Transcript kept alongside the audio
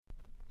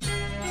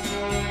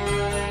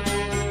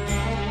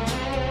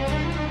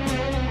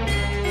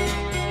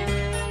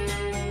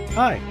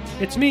Hi,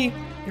 it's me,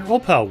 your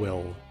old pal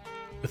Will,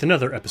 with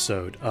another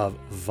episode of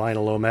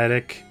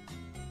Vinyl-O-Matic.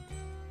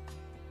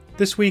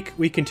 This week,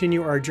 we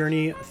continue our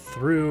journey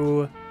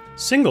through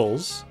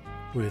singles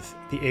with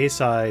the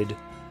A-side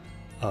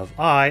of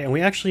I, and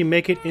we actually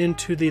make it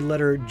into the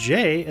letter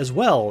J as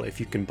well, if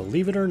you can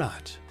believe it or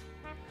not.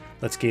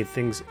 Let's get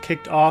things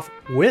kicked off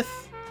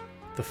with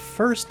the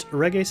first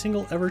reggae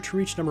single ever to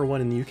reach number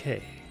 1 in the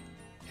UK,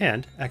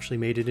 and actually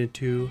made it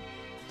into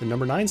the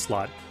number 9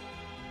 slot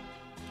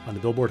on the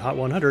Billboard Hot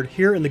 100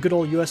 here in the good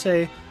old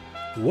USA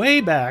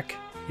way back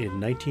in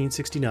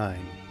 1969.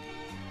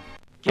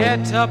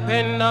 Get up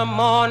in the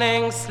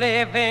morning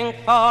slaving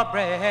for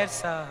bread,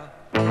 sir,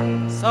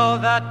 so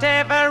that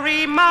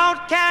every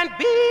mouth can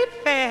be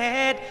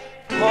fed.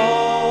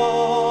 Oh,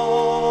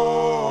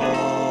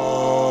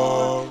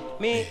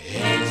 me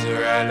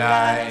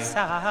Israelites,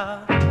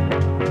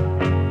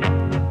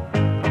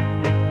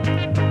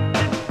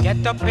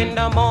 get up in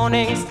the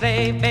morning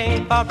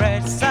slaving for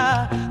bread,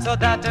 sir, so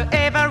that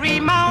every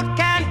mouth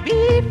can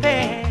be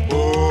fed.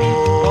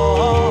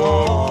 Oh,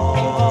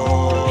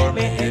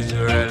 me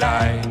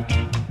Israelite.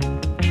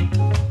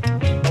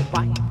 The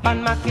wife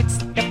and my kids,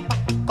 they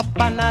pack up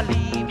and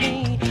leave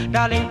me.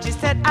 Darling, she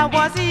said I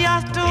was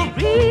yours to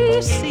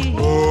receive.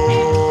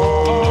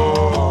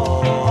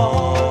 Oh,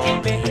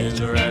 me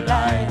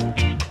Israelite.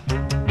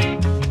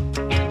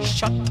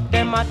 Shut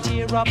them a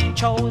tear up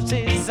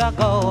choices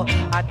ago.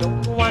 I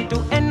don't want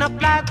to end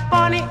up like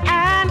Bonnie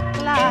and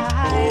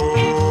Clyde.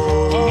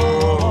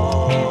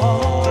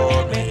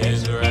 Oh, me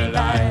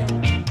Israelite.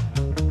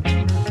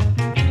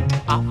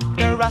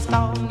 After a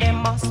storm, there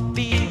must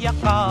be a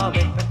calm.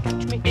 If you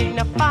catch me in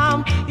a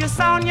farm, you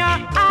sound your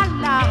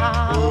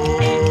alarm.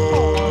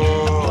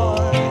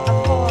 Oh,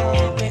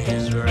 me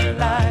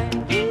Israelite.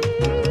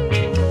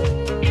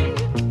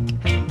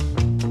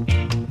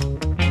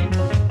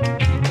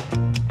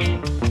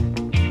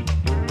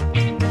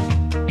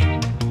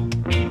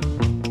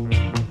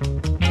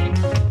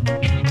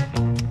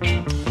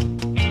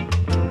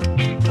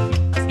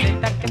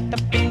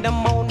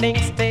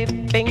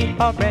 Slaving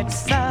for bread,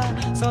 sir,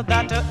 so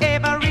that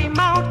every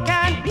mouth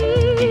can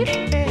be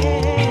fed.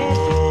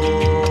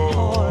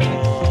 Oh,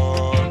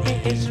 the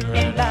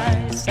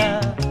Israelites, sir.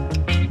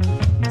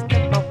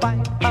 My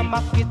wife and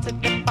my kids, they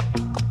pack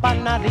up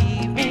and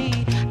leave me.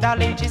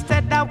 Darling, she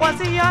said I was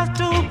yours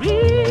to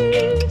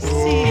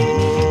receive.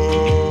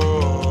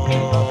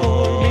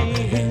 Oh,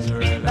 the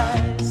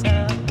Israelites,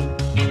 sir.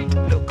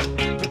 Look,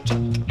 you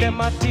chuck them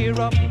a tear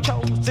up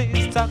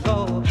choices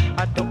ago.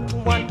 I don't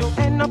want to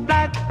end up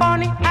like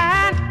Bonnie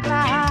and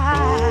Clyde.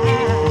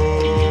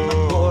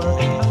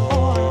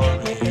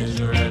 The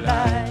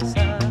Israelites.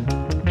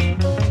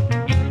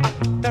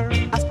 After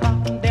a storm,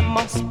 there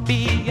must be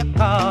a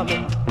calm.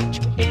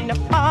 In the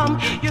palm,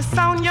 you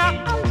sound your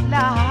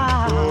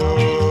alarm.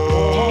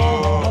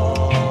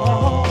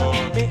 Oh,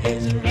 the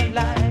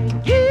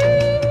Israelites.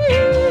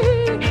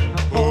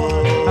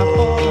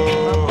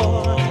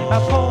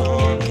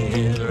 The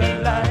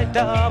Israelites.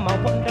 I'm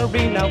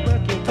wondering, I'm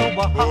working so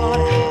hard.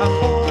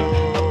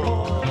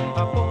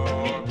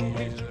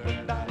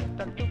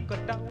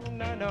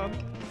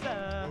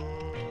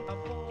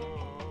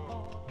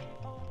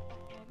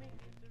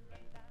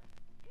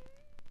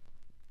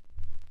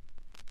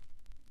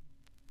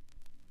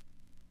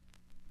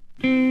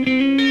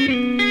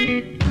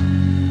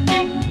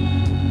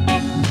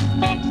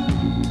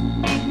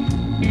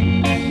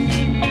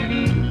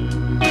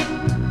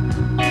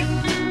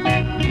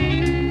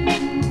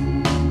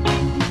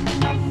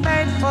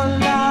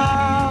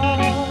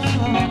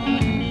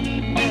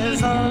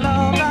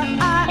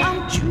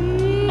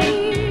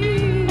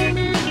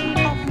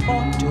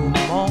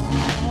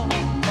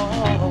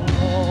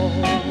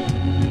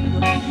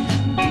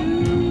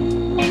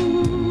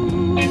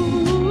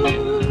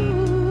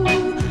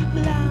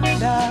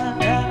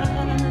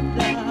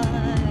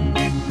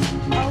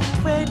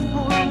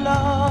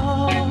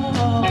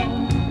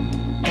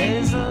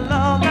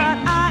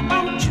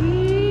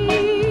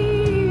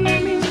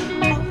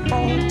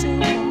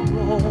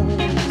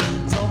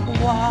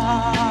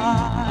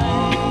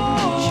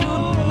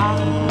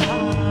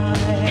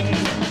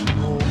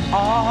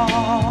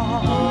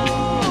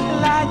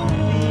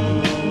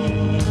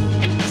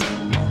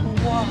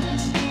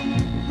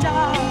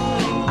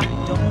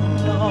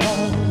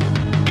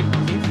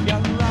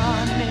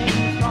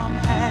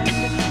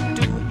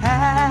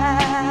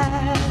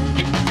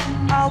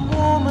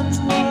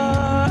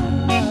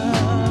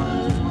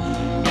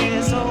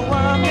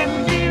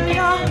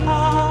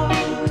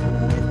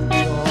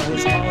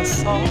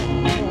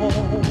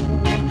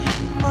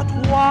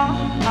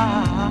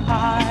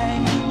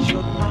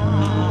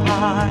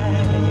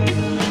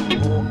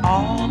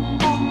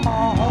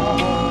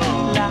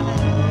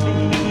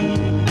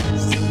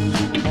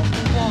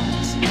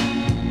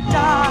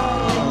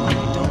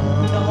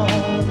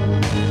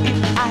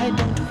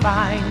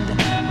 Find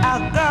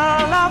a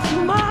girl of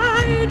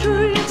my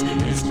dreams,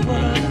 this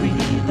world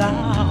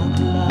without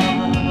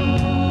love.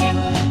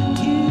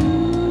 You,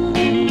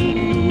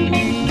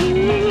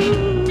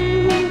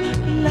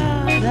 la,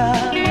 la,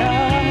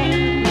 la.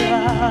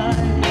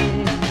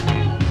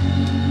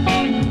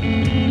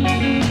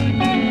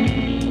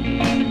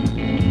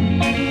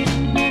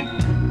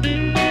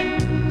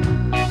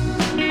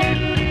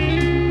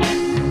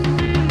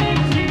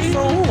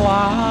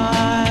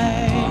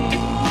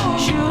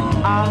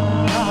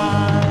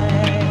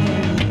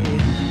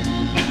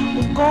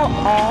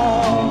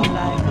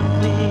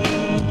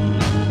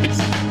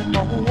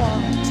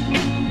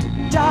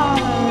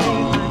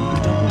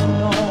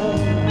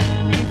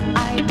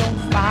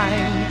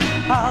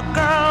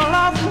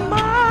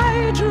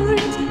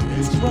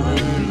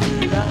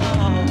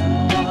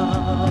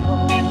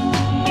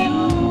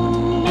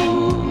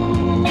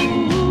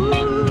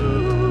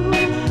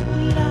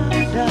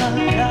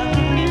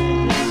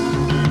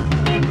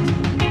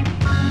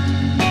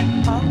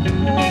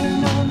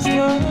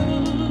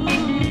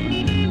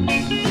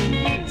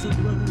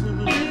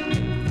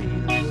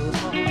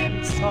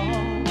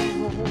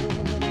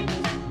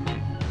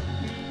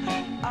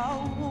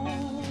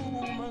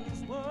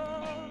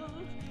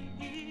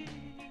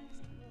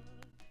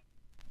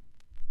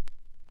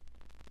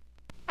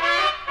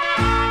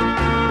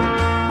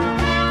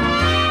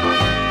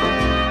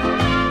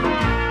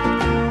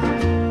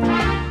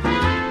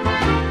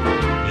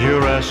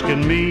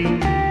 asking me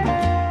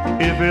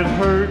if it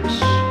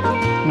hurts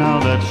now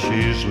that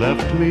she's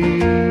left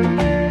me,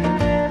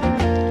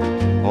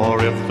 or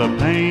if the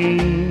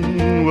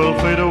pain will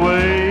fade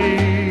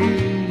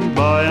away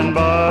by and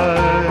by.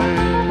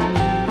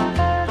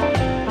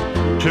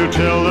 To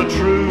tell the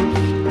truth,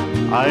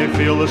 I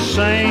feel the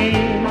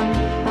same.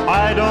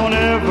 I don't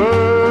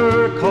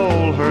ever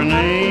call her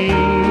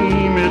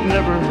name. It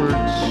never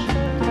hurts,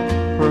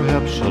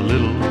 perhaps a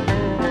little,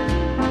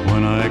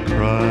 when I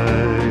cry.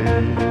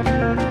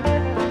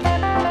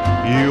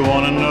 You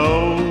want to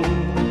know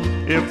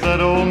if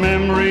that old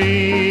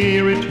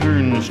memory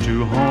returns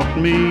to haunt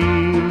me?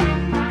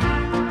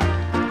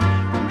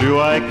 Do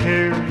I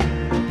care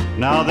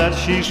now that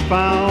she's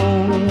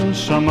found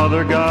some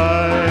other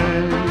guy?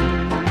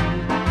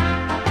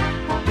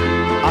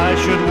 I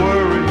should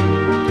worry,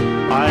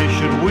 I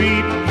should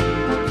weep,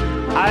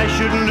 I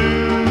should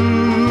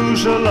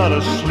lose a lot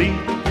of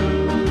sleep.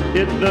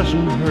 It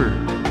doesn't hurt,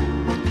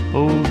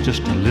 oh,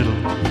 just a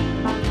little,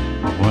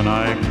 when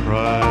I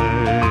cry.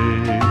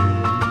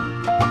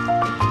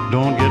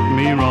 Don't get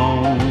me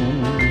wrong,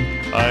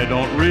 I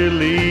don't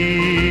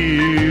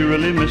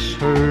really miss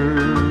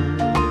her.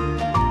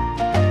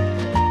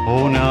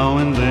 Oh, now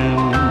and then,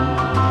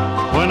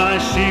 when I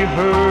see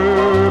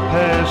her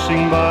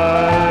passing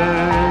by.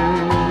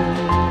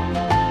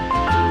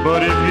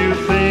 But if you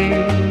think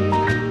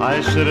I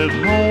sit at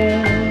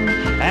home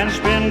and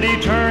spend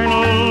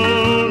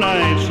eternal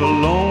nights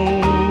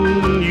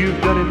alone, you've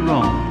got it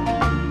wrong.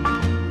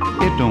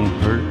 It don't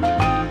hurt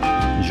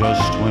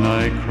just when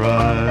I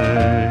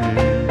cry.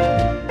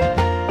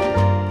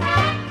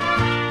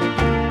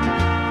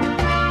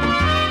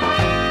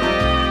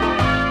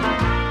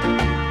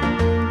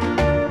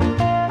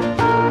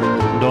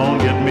 Don't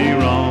get me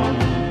wrong,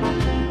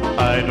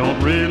 I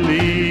don't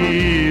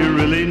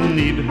really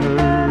need her.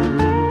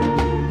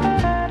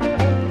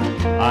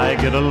 I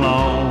get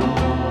along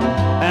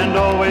and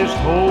always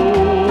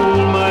hold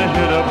my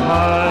head up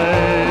high.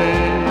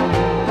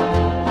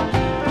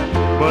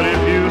 But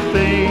if you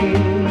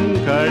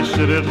think I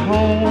sit at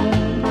home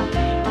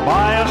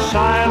by a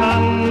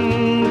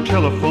silent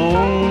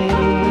telephone,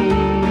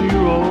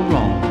 you're all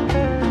wrong.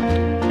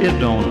 It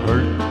don't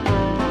hurt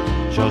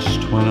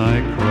just when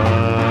I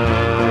cry.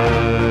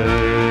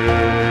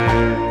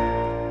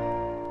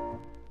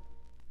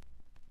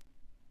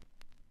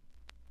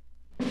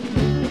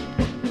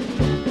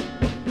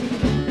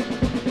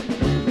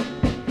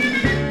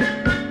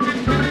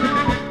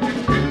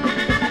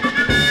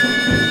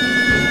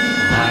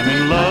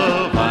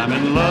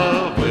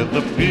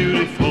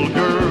 Beautiful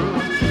girl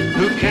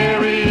who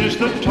carries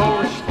the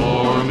torch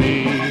for me.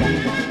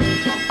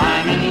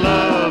 I'm in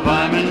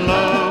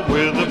love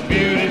with a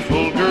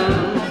beautiful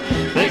girl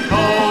they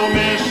call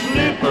Miss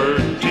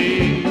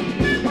Liberty.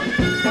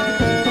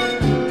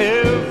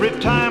 Every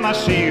time I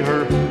see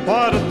her,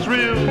 what a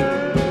thrill.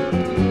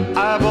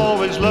 I've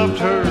always loved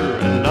her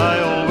and I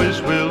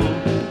always will.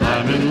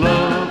 I'm in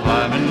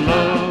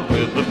love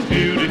with a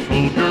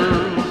beautiful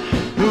girl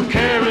who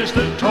carries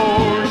the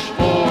torch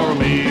for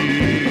me.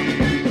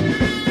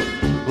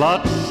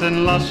 Lots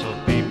and lots of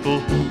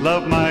people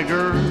love my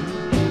girl,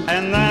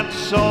 and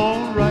that's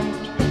all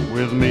right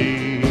with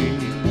me.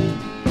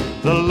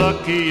 The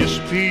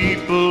luckiest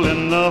people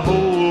in the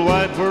whole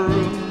wide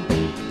world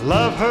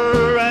love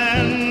her,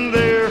 and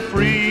they're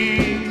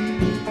free.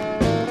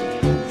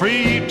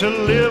 Free to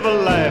live a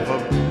life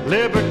of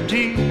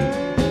liberty,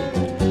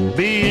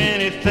 be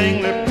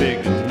anything they're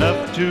big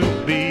enough to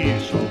be.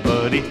 So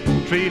buddy,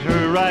 treat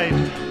her right,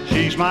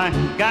 she's my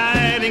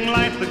guiding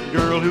light, the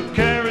girl who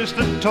carries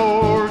the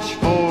torch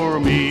for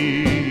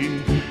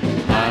me.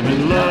 I'm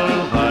in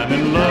love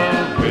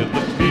with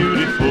the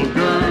beautiful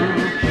girl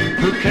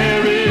who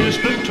carries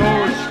the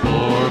torch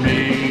for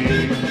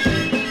me.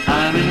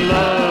 I'm in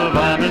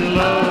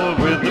love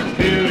with the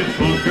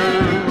beautiful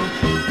girl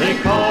they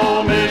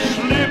call Miss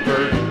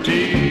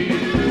Liberty.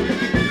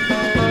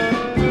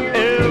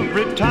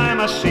 Every time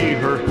I see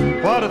her,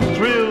 what a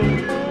thrill.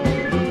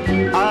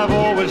 I've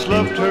always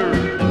loved her,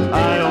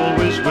 I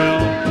always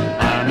will.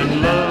 I'm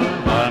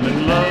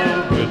in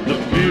love with the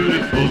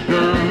beautiful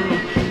girl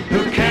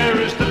who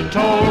carries the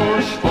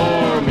torch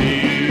for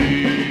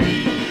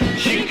me.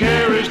 She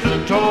carries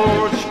the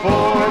torch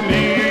for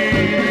me.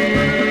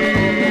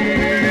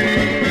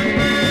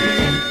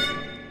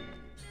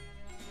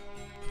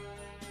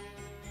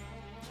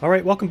 All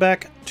right, welcome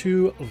back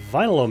to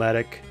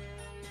Vinyl-O-Matic.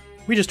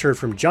 We just heard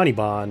from Johnny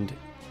Bond.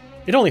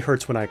 It Only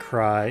Hurts When I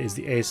Cry is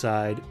the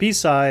A-side.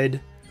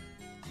 B-side,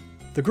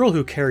 The Girl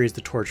Who Carries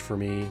the Torch for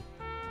Me.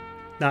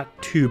 Not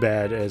too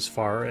bad as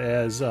far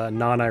as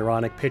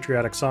non-ironic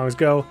patriotic songs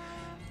go.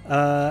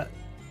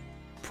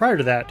 Prior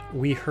to that,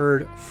 we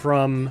heard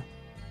from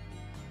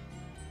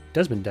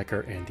Desmond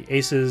Dekker and the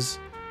Aces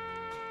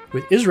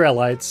with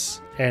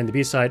Israelites and the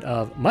B-side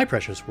of My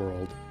Precious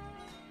World.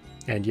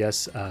 And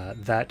yes,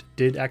 that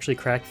did actually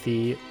crack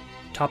the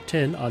top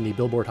 10 on the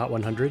Billboard Hot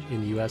 100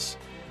 in the US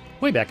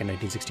way back in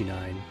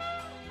 1969.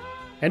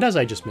 And as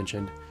I just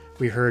mentioned,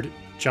 we heard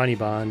Johnny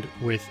Bond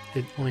with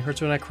It Only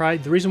Hurts When I Cry.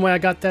 The reason why I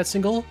got that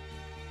single,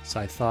 So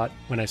I thought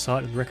when I saw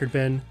it in the record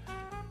bin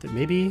that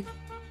maybe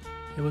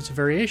it was a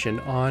variation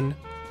on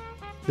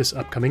this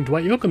upcoming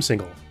Dwight Yoakam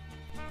single.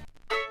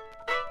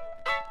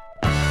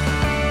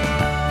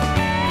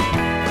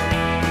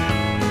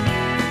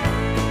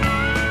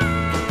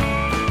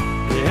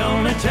 The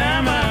only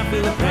time I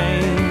feel the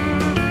pain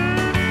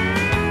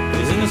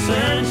is in the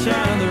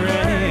sunshine of the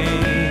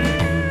rain.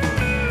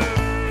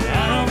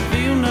 I don't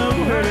feel no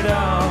hurt at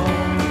all,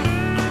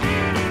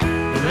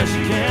 unless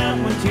you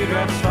count when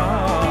teardrops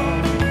fall.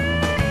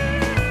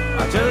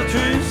 I tell the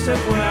truth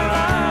except when I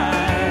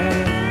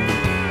lie,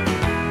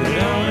 but it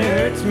only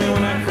hurts me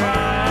when I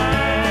cry.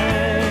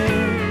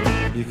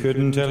 You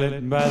couldn't tell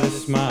it by the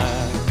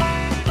smile,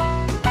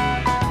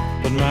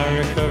 but my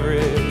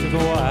recovery took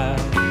a while.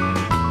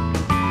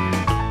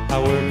 I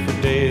worked for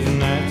days and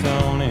nights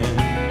on end,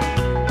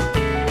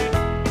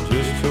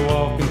 just to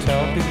walk and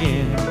talk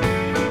again.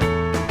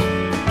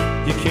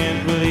 You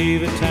can't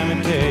believe the time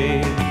it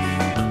takes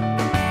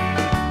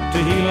to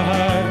heal a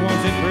heart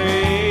once it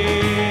breaks.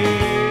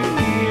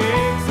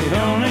 The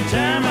only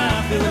time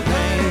I feel the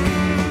pain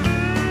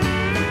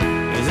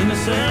is in the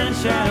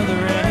sunshine of the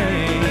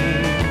rain.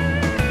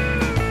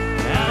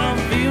 I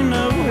don't feel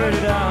no hurt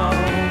at all,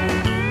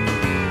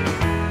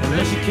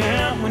 unless you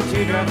count when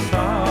teardrops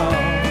fall.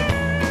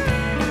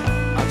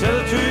 Tell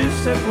the truth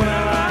except when I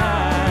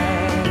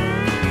lie,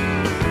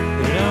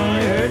 it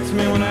only hurts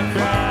me when I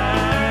cry.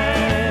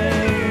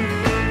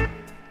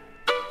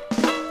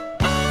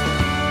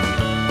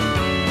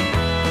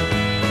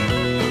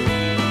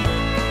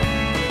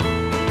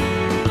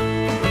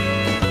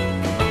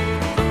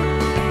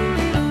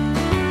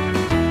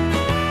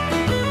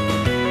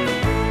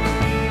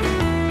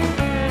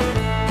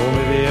 Oh,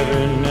 maybe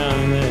every now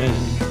and then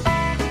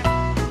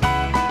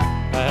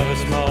I have a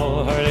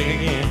small heartache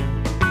again.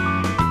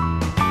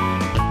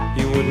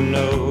 Wouldn't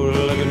know to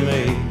look at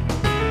me.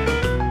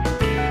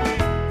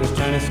 There's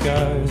tiny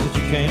scars that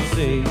you can't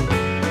see.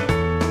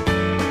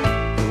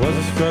 It was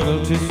a struggle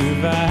to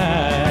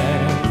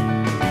survive.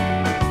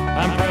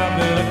 I'm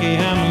probably lucky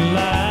I'm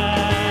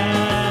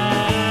alive.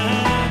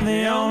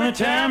 The only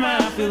time I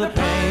feel the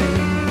pain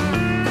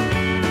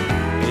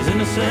is in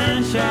the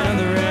sunshine of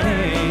the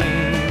rain.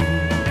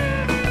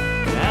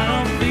 I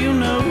don't feel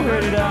no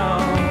hurt at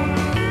all,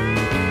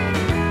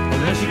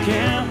 unless you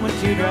count when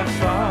teardrops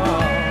fall.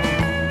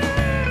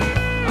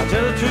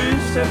 Tell the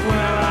truth except when I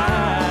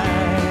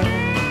lie,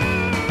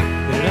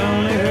 it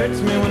only hurts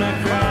me when I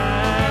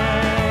cry.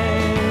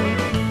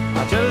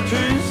 I tell the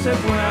truth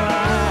except when I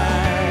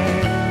lie,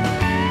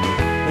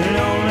 it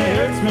only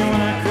hurts me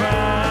when I cry.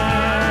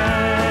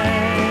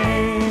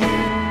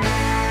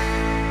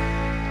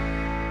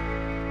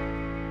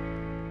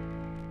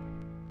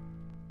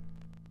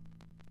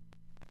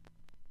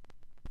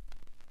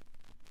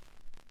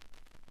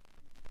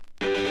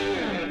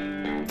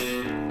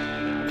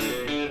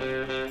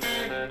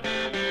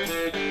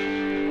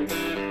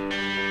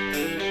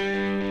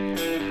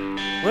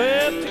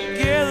 Well,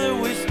 together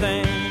we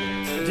stand,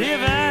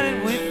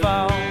 divided we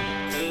fall.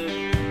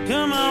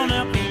 Come on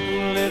now,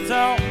 people, let's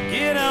all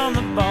get on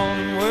the ball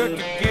and work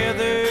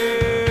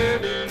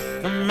together.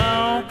 Come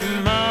on,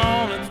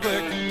 let's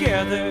work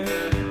together.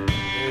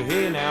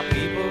 Hey now,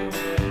 people,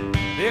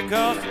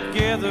 because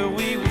together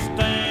we will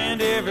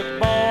stand. Every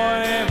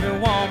boy, every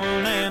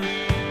woman, and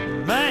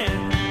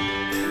man.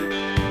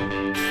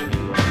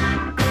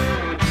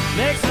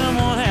 Make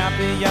someone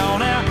happy, y'all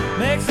now.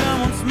 Make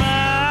someone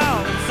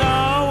smile. Let's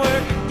all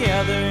work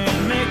together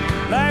and make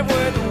life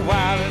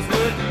worthwhile. Let's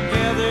work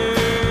together.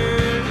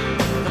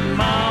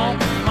 Come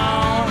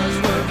on, let's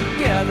work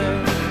together.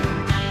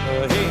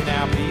 Hey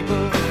now,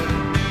 people,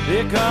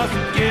 because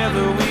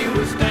together we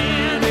will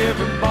stand.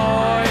 Every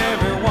boy,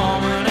 every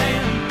woman,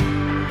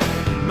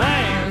 and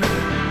man.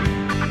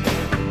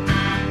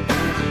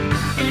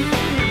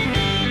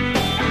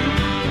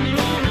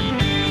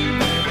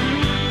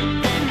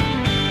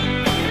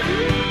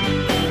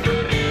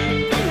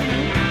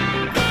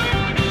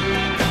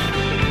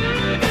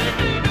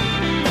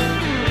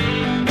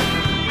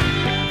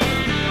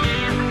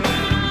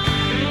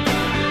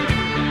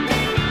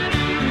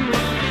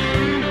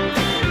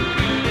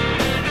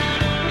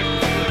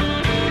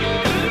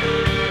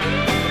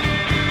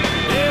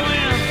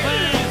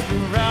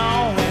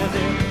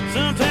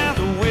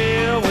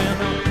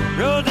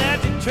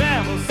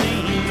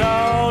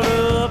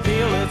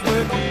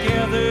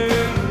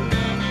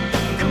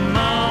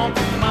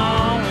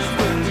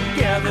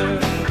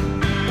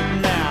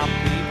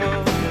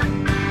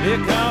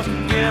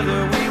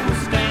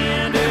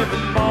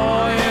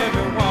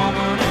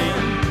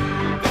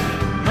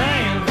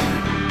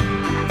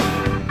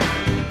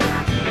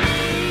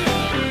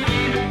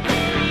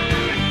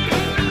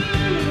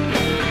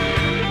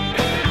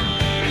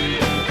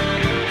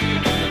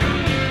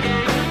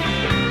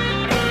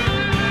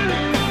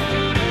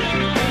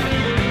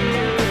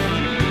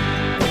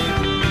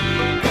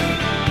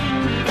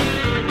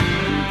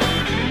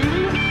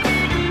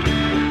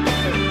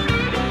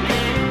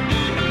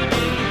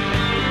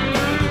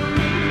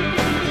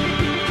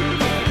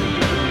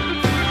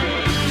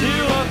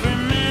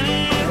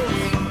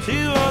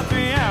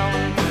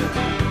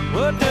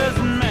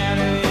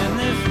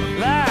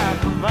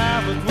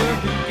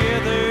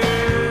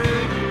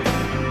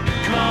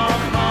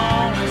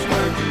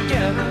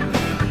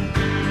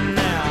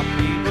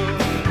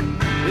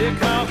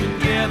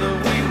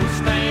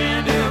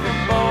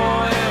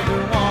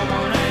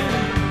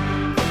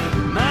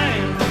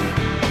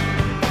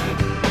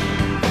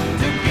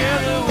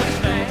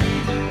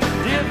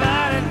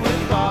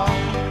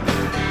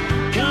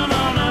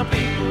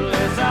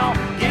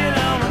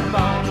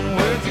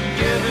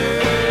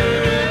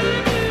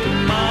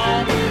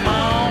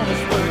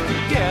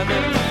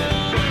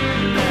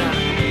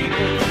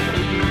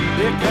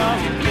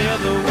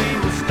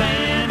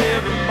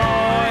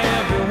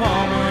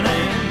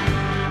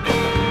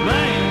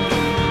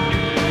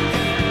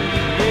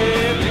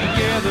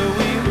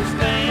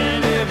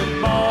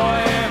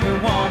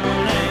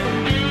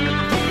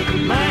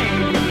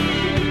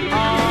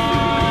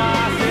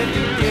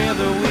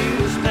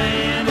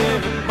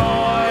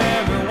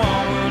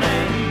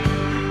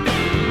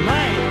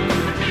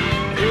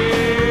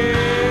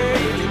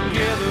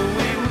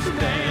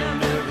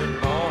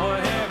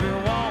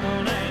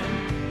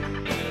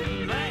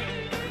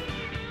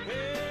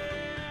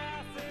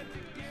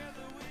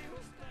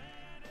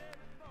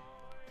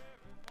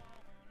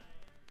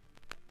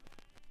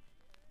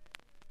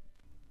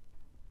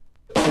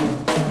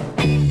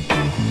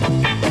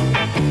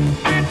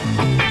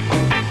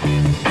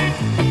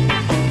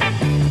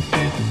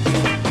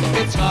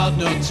 It's hard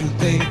not to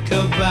think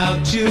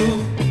about you,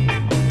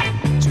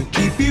 to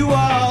keep you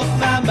off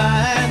my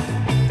mind.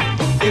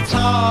 It's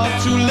hard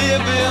to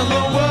live in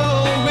the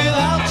world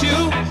without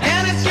you,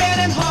 and it's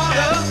getting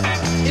harder,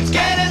 it's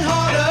getting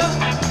harder,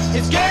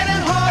 it's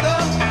getting harder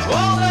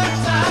all the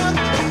time.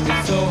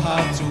 It's so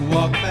hard to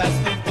walk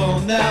past the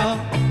phone now,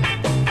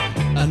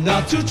 and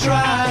not to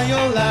try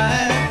your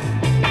line.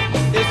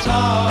 It's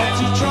hard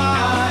to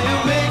try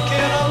and make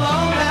it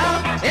alone now,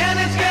 and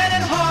it's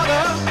getting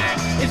harder,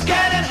 it's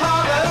getting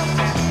harder,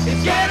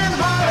 it's getting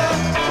harder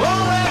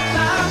all the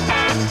time.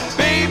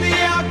 Baby,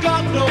 I've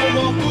got no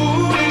more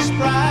foolish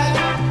pride.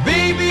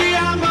 Baby,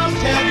 I must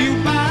have you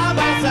by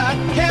my side.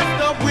 Can't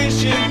stop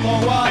wishing for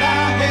what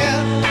I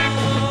had.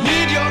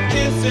 Need your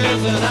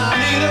kisses and I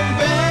need them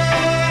bad.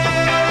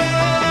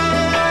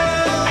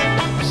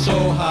 So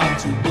hard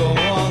to go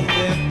on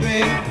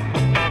living.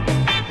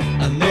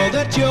 I know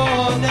that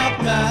you're not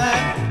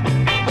mine.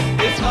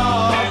 It's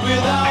hard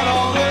without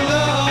all the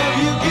love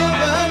you've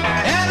given,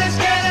 and it's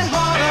getting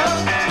harder,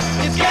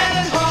 it's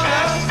getting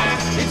harder,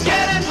 it's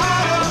getting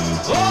harder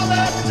all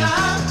the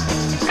time.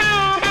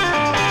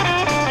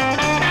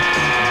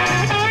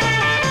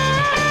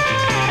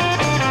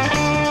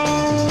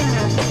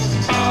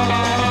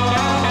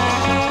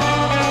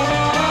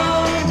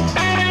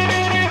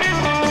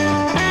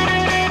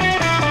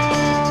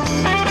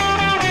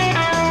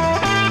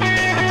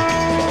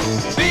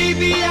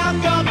 Baby, I've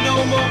got no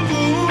more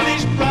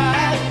foolish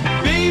pride.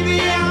 Baby,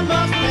 I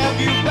must have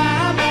you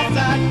by my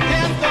side.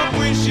 Can't stop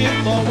wishing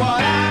for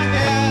what I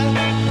had.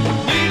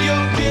 Need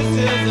your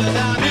kisses and I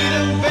need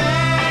them bad.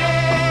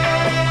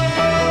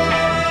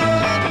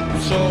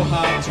 So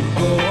hard to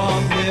go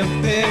on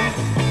living.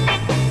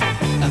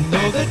 I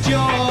know that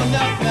you're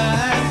not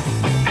mine.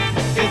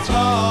 It's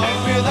hard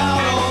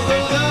without all the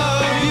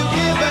love you've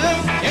given,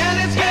 and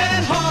it's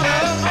getting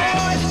harder,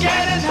 it's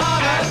getting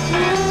harder,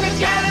 it's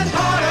getting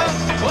harder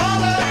all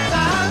the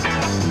time.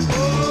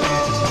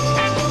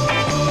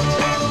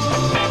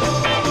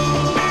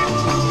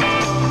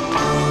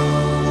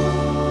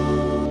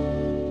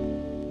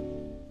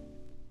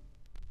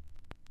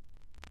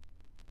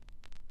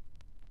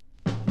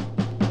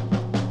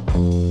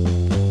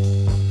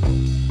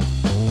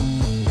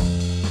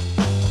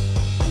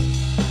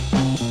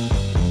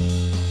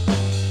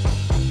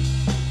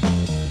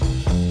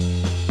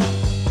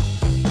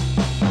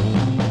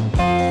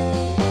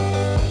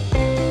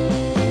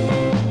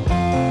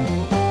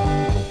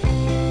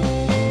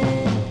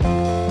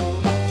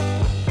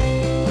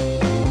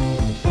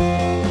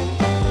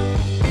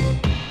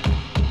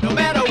 No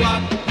matter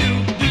what you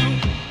do,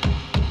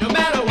 no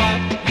matter what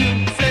you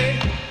say,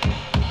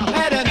 I've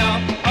had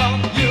enough of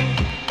you.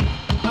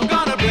 I'm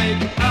gonna break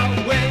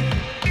away.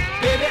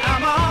 Baby,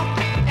 I'm off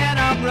and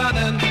I'm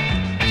running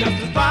just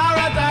as far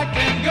as I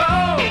can go.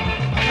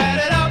 I'm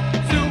headed up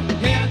to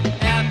here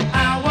and I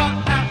want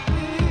I'm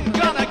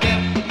gonna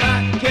get my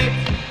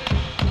kicks.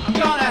 I'm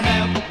gonna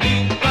have me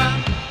fun.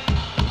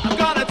 I'm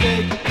gonna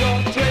take your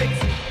tricks.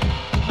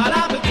 My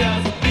life has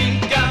just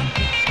begun.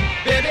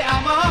 Baby,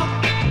 I'm off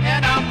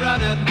and I'm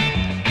running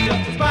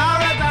just as far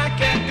as I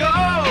can go.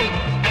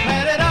 I'm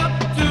headed up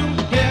to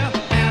here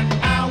and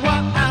I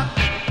want out.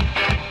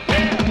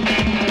 Yeah.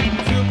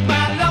 Took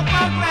my love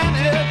for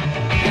granted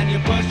and you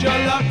push your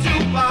love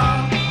too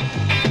far.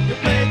 You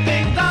play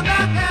things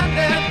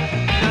underhanded.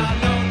 Now I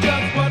know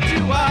just what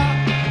you are.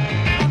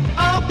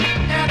 I'm up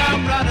and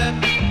I'm running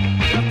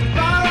just as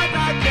far as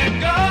I can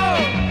go.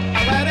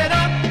 I'm headed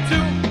up to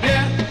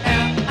here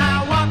and I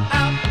want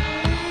out.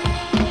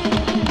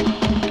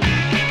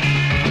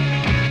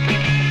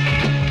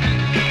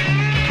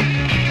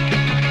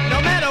 No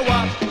matter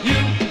what you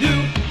do,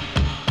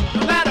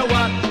 no matter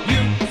what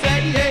you say,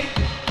 hey,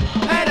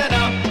 I've had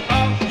enough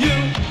of you.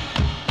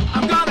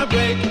 I'm gonna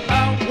break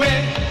away.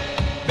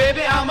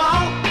 Baby, I'm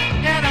off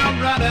and I'm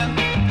running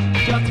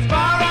just as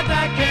far as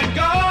I can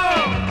go.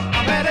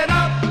 I'm headed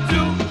up to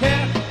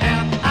here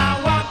and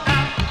I want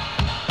out.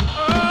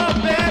 Oh,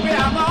 baby,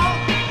 I'm off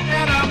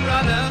and I'm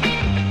running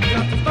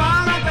just as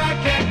far as I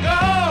can go.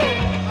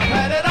 I'm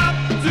headed up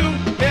to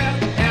here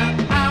and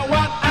I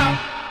want out.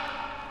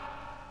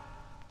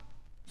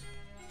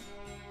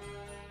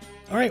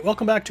 All right,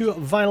 welcome back to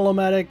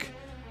Vinyl-O-Matic.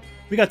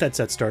 We got that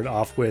set started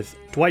off with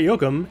Dwight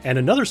Yoakam and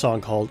another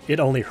song called It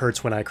Only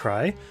Hurts When I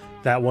Cry.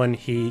 That one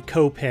he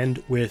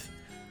co-penned with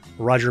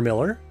Roger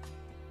Miller.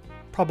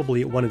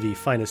 Probably one of the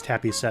finest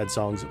happy sad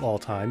songs of all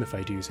time, if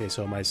I do say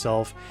so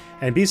myself.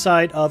 And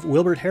B-side of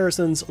Wilbert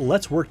Harrison's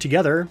Let's Work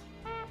Together.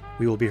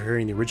 We will be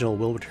hearing the original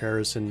Wilbert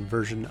Harrison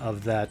version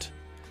of that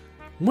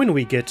when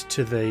we get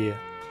to the,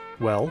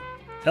 well,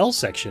 L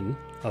section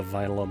of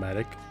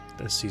Vinyl-O-Matic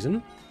this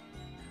season.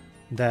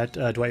 That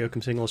Dwight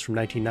Yoakam single is from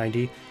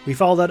 1990. We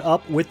follow that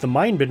up with the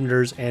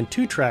Mindbenders and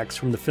two tracks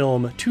from the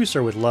film To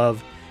Sir With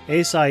Love.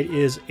 A-side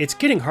is It's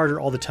Getting Harder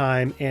All the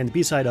Time, and the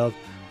B-side of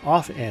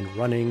Off and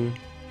Running.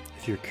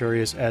 If you're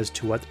curious as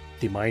to what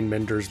the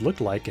Mindbenders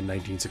looked like in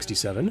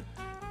 1967,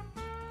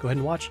 go ahead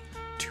and watch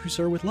To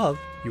Sir With Love.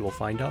 You will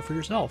find out for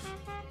yourself.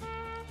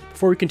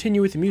 Before we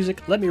continue with the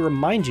music, let me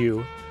remind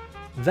you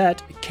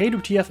that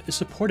KWTF is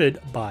supported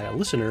by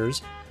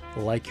listeners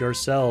like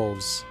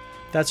yourselves.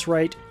 That's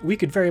right, we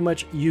could very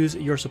much use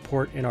your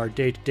support in our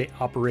day-to-day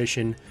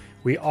operation.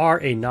 We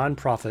are a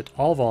non-profit,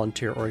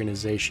 all-volunteer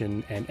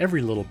organization, and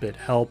every little bit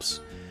helps.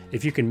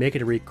 If you can make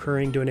it a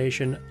recurring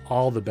donation,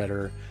 all the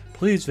better.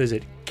 Please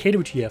visit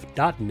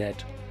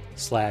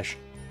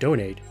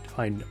kwtf.net/donate to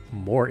find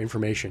more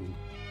information.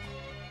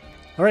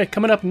 All right,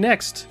 coming up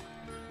next,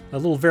 a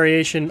little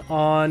variation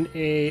on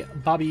a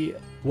Bobby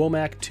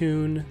Womack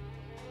tune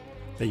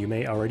that you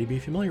may already be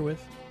familiar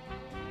with.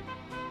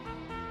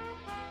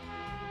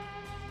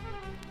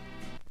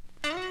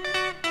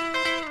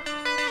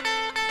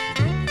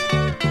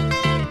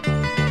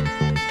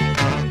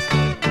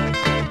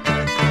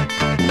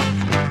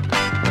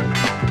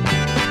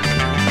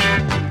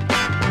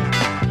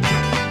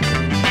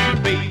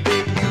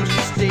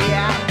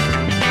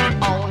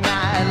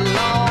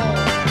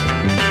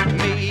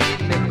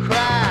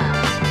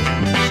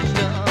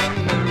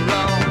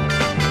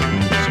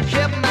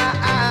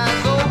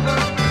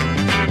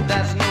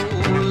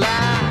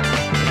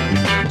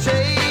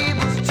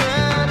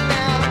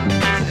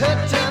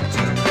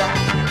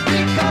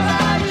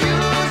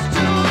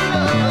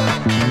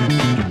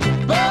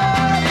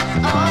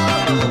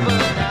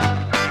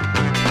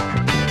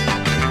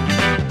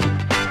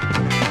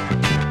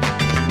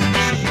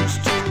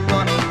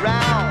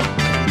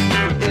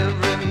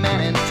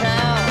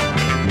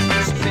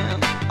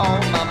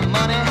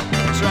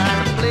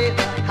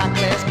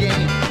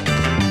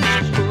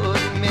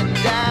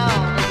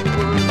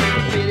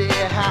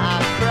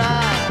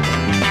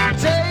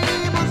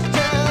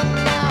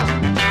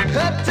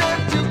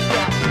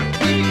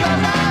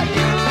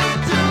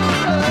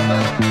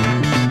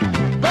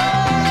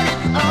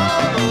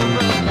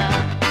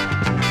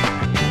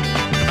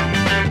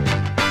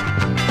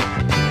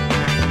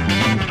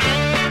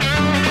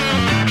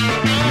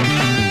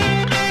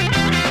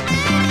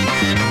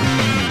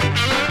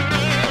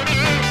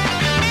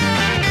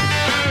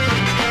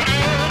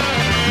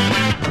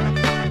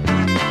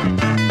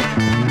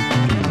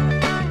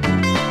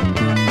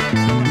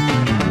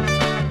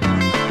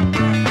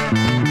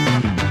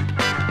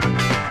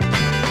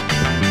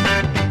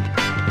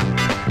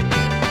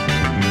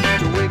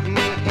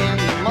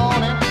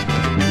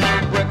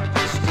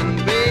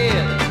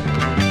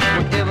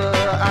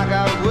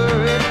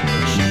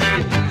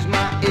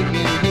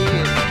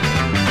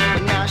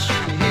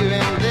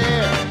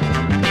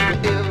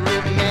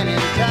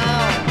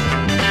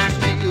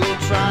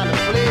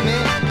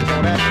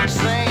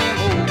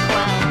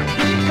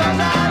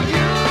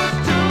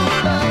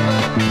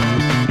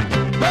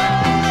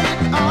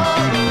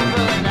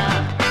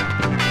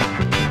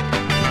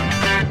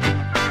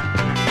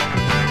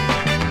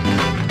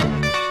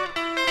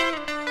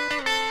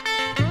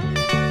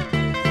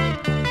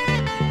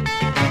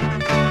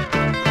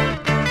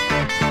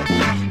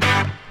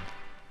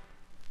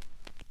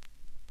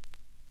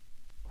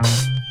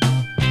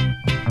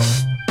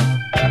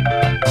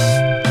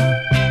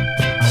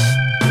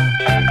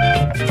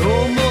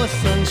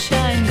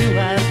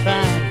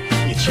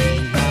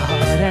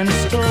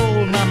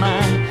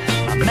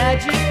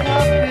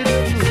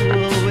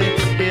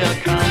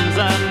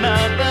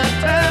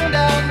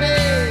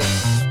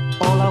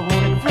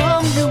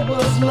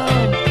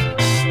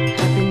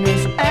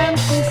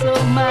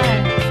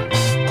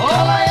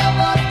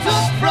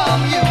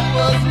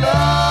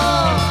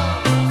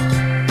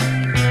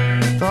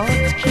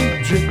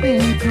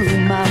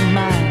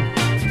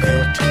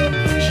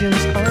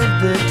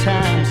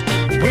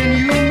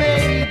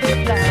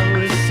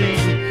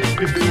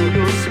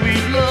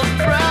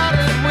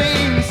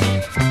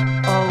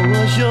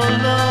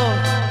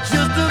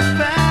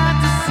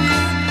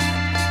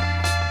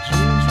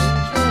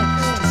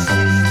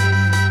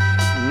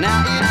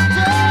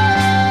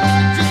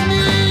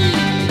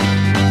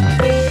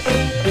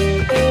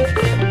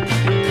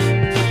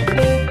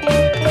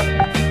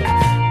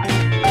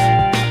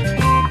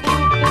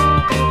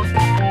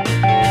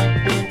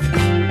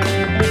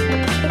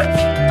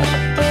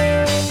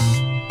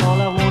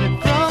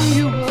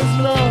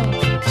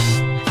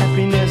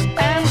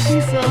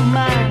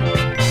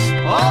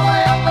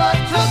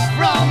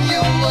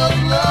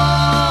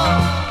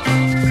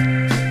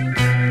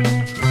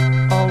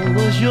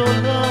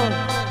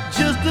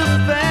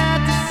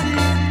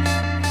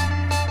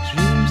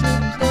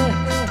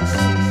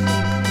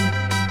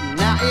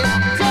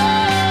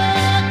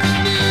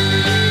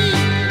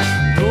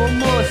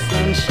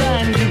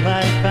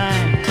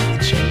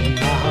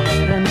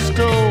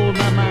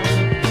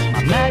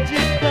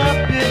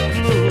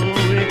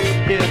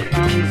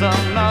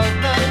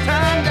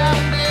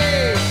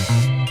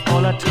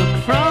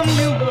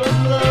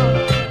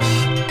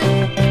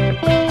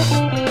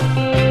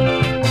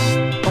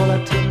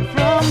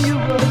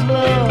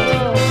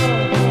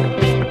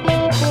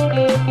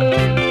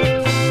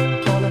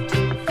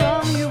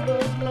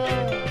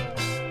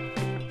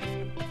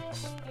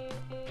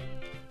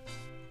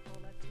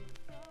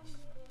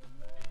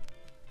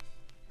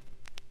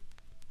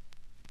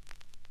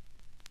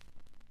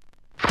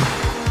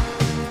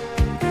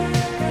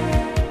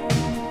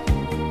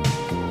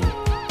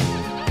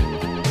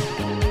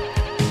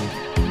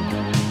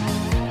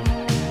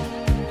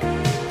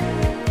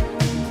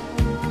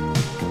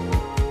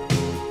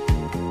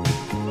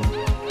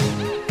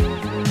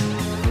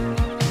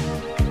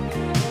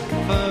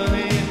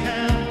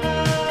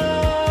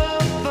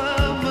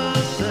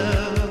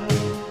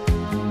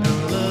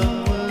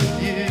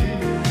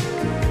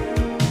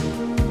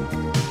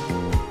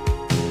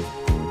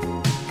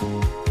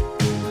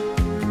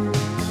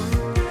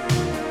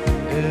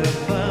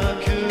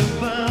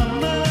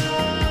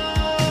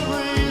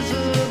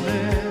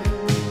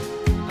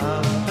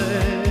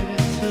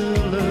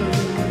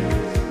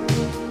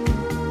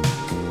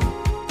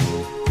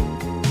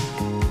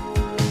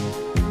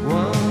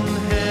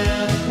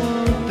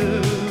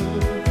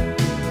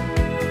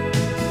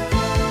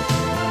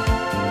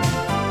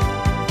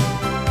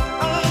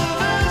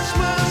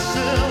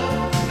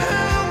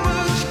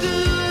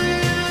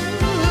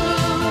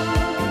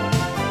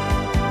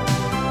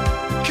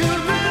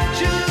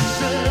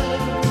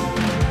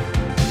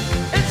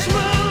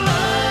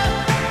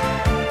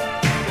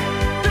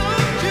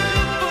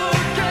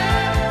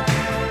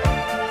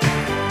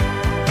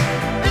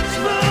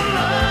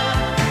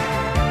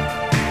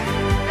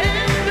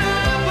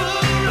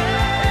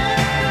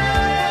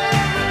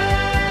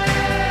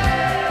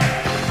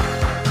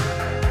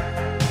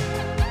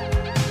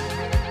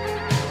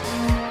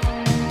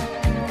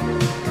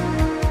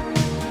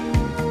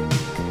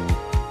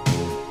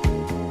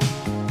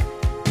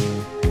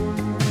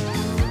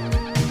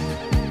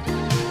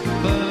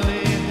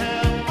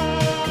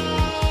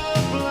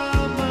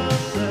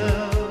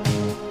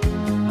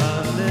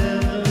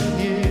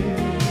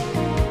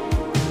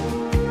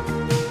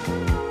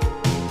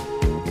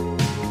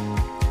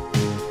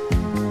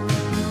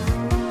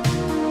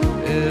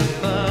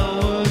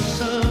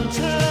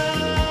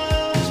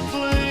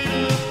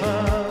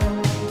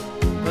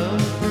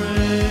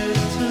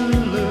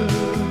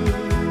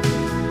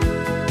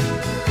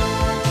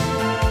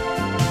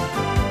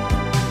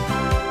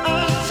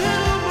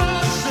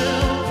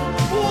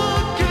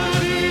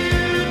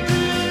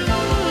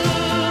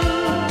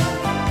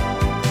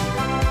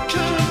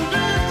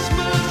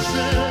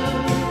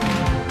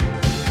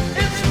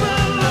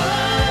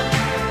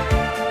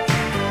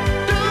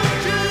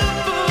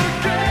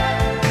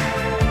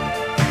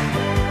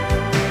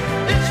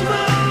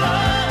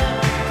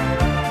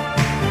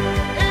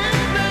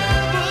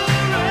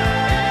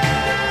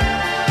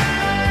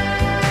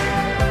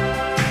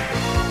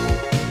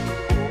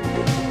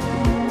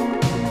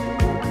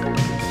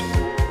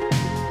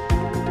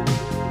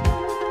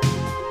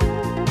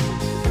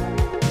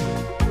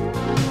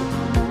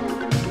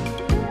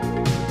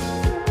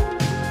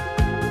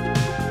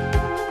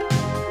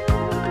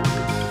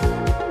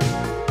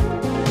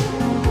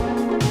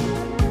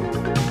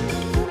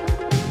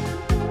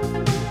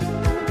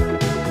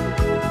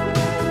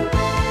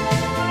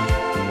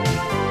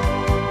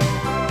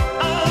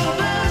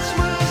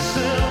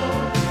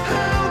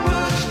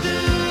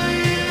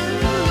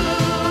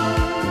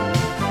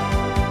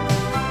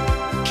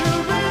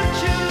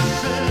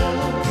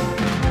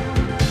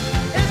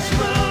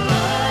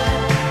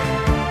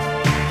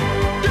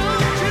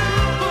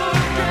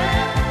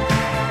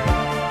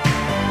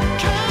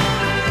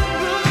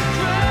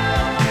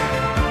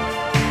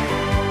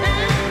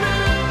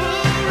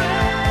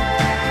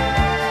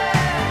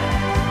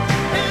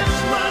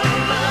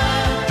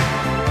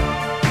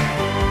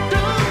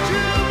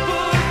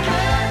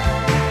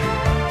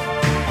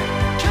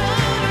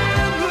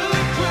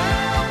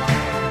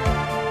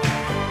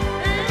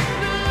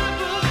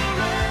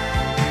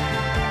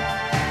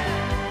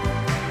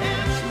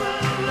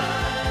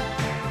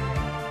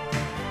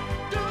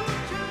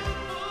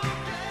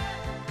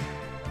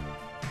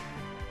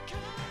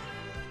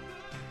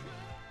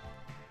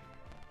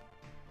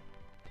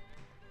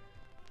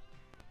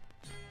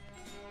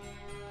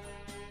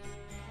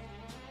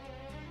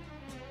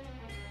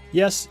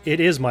 Yes, it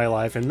is my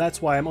life, and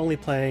that's why I'm only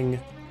playing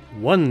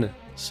one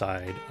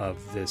side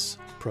of this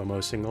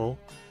promo single,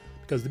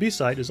 because the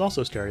B-side is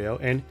also stereo,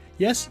 and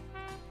yes,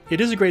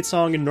 it is a great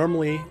song, and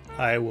normally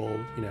I will,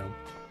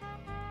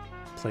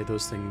 play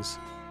those things,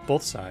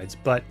 both sides,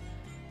 but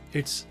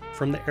it's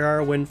from the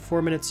era when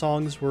 4-minute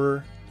songs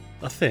were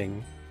a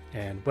thing,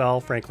 and, well,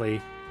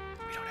 frankly,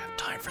 we don't have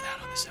time for that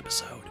on this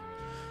episode.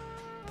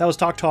 That was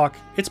Talk Talk,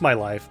 It's My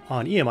Life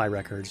on EMI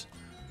Records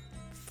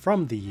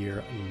from the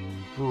year...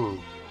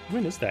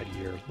 When is that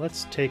year?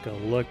 Let's take a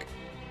look.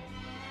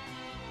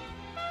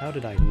 How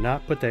did I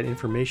not put that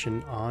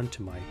information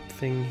onto my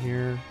thing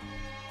here?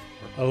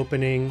 We're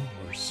opening,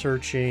 we're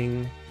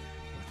searching,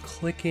 we're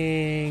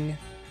clicking,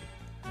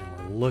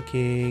 and we're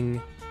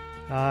looking.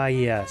 Ah,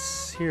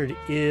 yes, here it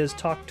is.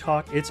 Talk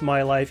Talk, It's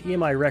My Life,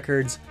 EMI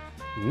Records,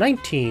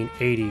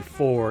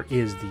 1984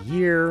 is the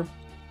year.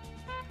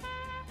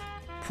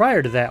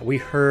 Prior to that, we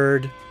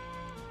heard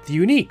The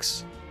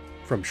Uniques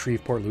from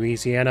Shreveport,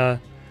 Louisiana.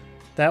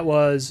 That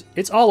was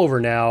It's All Over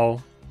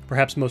Now,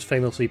 perhaps most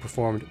famously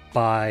performed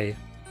by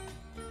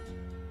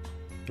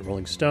the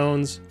Rolling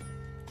Stones.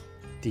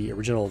 The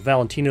original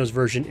Valentino's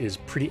version is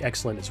pretty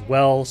excellent as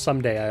well.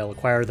 Someday I'll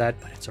acquire that,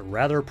 but it's a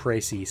rather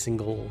pricey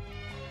single.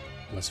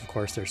 Unless, of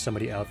course, there's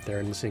somebody out there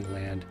in listening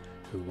land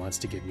who wants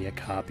to give me a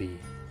copy.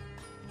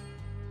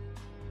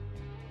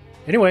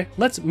 Anyway,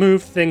 let's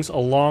move things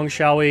along,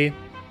 shall we?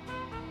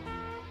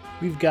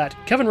 We've got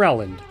Kevin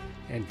Rowland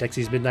and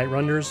Dexy's Midnight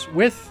Runners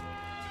with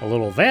a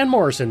little Van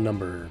Morrison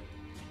number.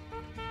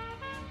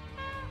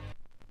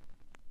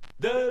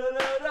 Oh,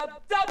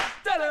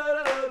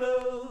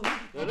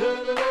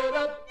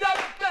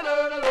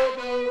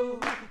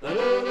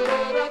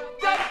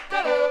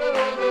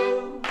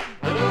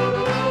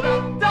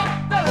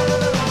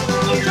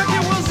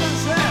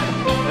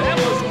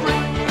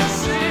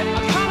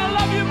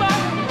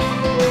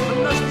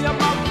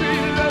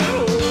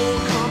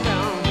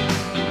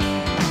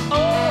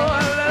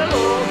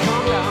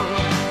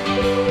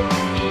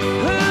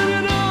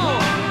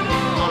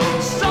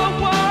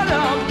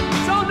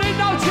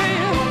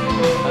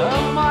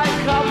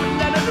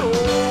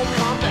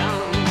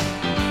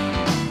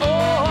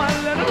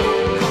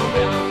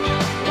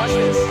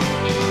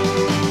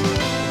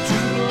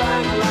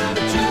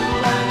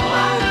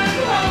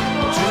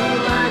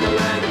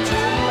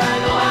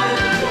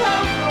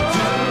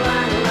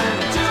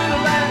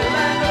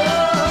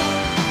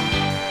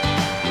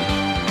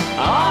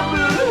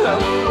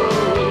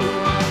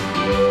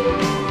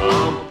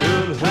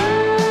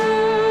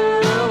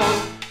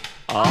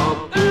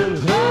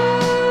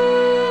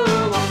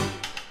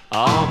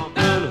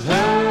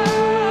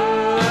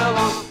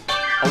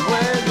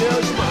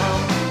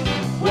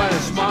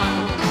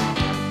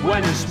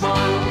 when you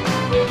smile,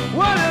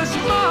 when you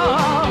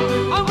smile,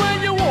 and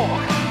when you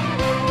walk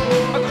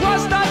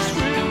across that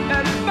street,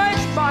 and it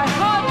makes my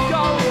heart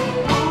go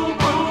boom,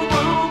 boom,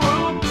 boom,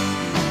 boom.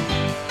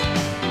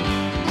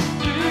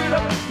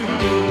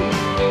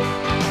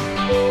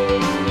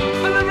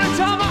 And every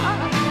time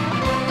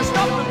I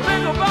stop to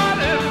think about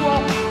it,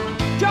 well,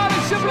 God,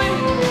 it simply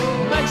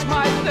makes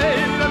my day.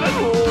 Let it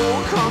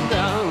all calm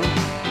down.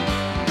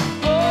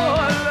 Oh,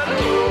 let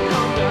it all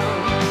calm down.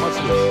 What's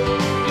this?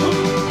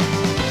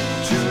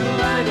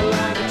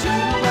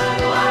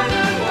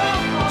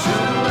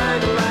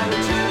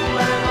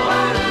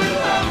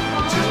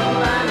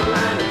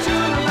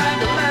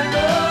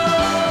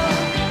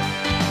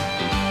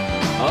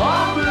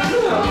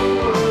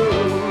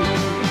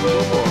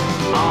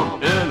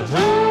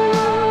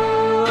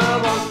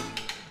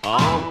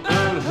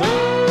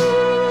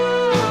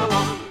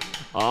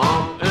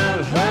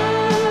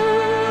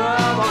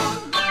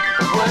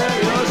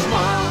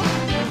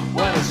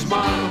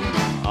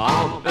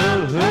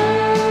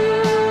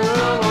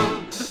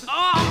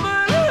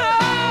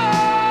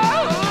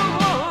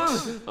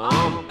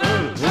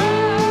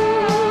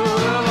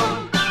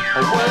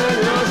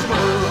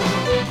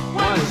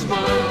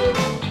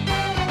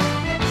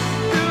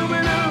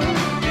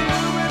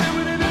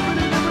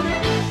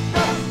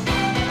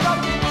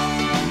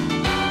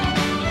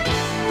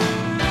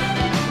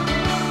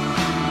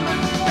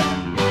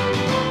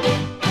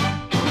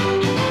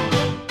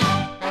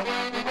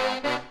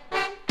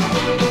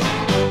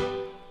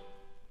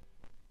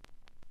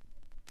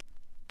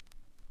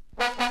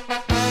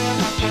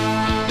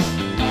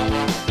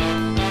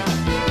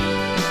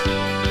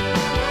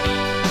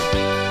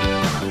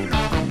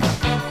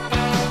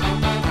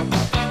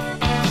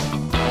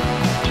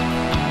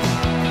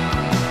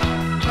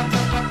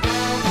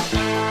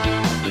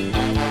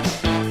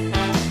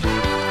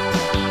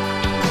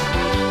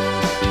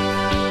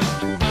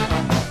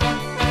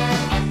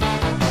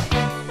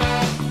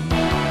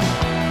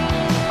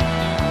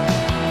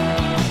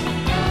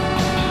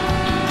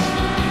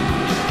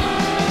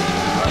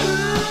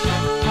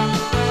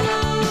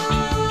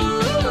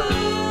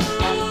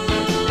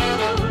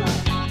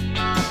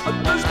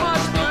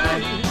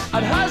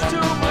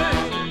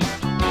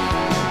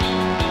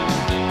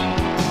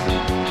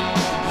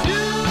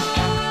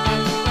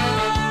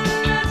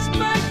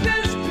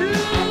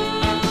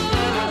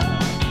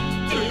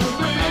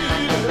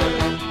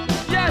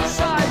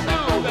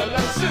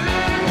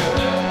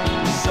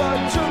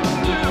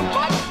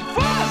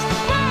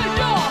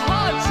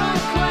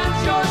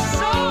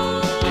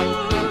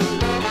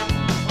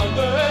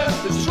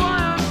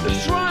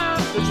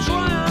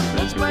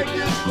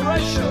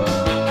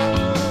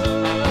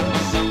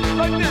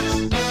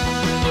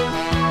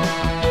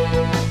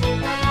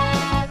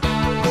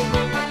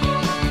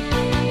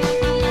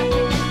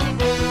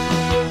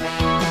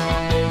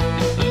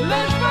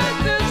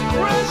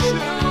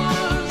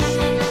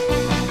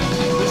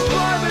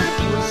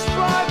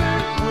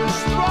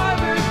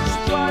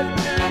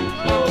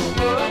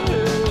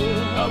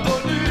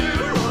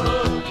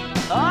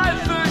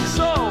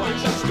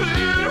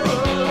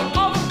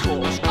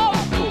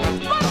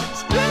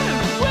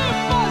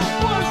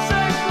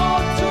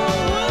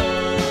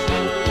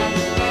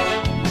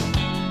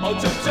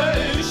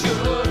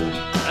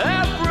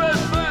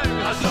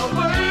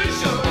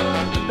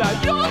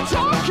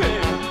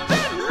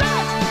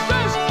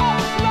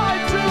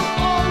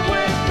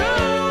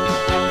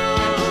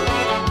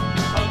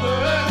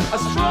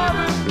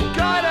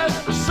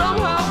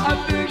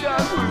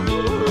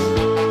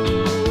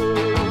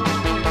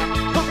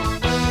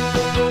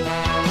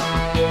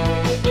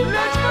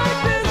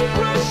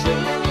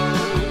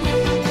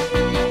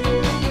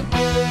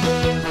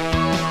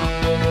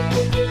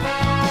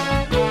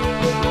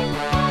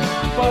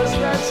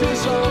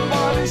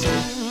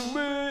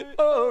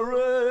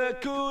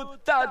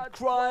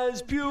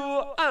 Cries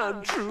pure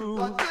and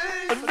true,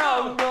 and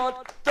now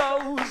not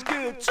those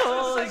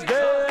guitars,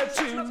 they're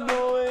too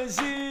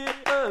noisy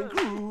and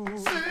cruel.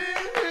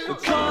 The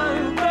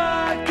kind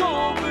that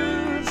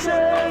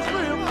convinces,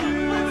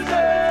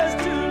 refuses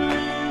to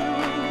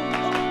leave.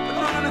 I'm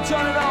not gonna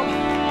turn it up.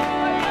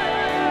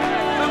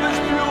 If it's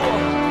pure,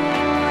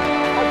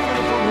 I feel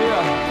it from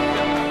here.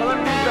 I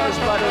don't need those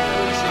bad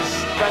influences.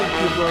 Thank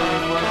you very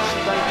much.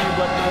 Thank you,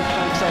 but no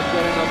thanks. I'm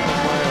getting up on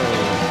my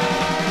own.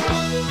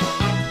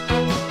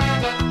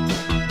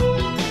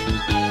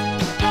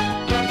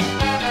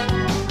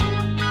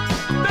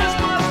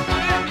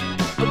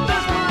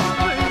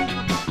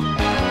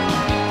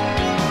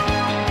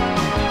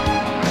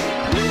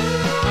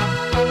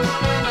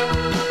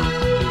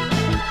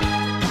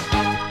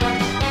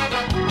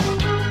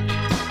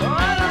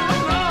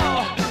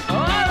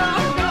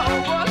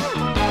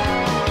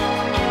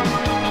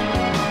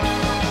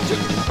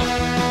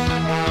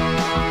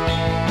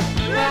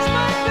 Let's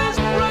make this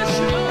break.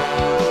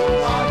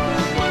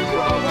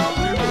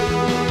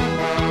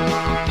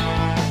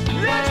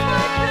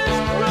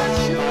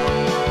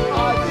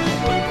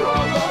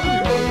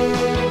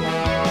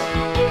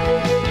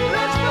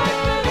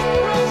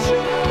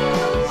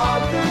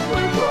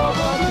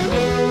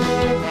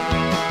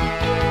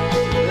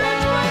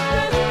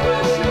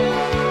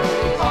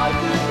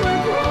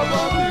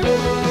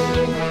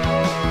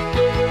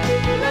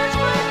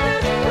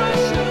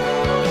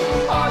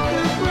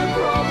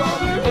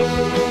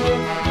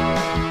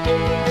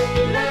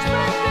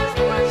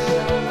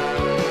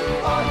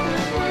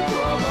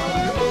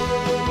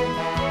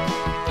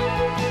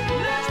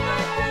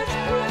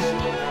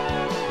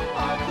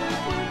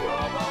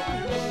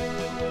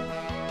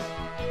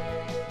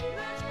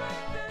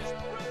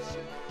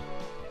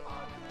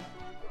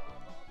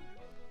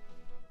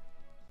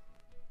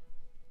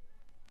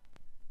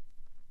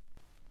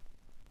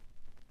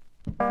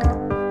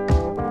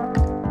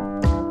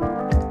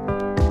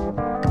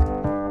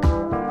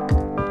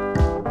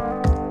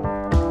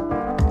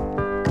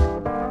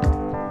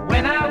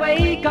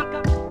 wake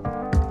up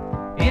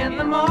in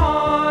the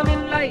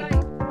morning light,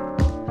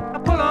 I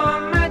pull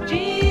on my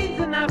jeans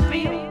and I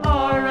feel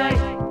alright.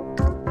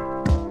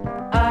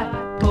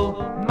 I pull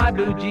my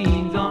blue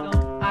jeans on,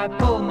 I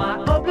pull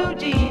my old blue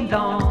jeans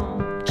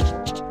on.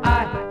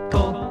 I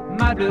pull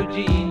my blue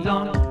jeans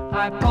on,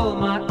 I pull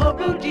my old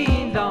blue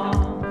jeans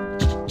on.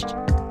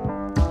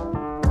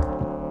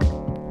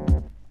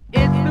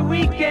 It's the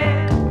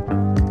weekend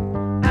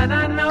and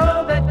I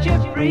know that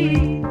you're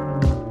free,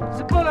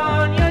 so pull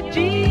on your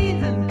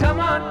jeans and come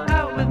on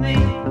out with me.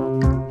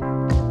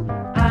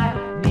 I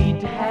need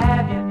to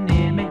have you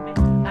near me,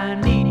 I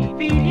need to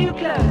feel you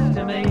close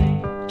to me.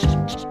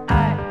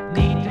 I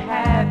need to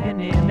have you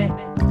near me,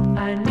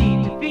 I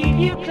need to feel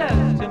you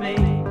close to me.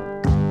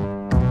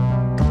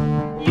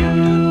 You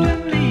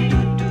and me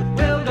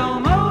will go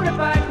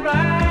motorbike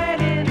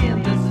riding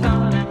in the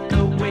sun and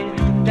the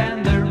wind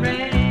and the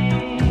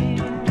rain.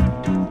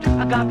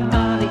 I got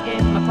money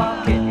in my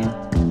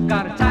pocket,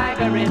 got a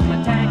tiger in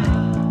my tank,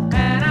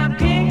 and I'm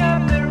king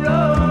of the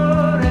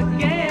road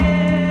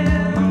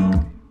again.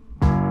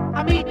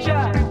 I'll meet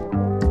ya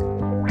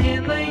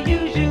in the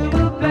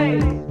usual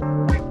place.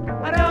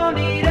 I don't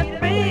need a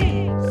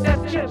thing,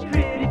 such a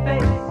pretty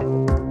face.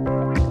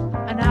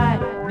 And I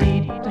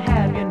need to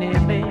have you near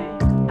me,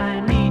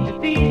 I need to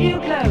feel you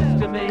close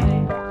to me.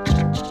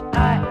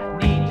 I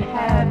need to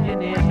have you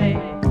near me,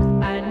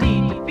 I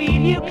need to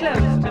feel you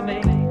close to me.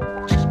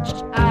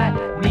 I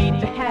need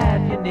to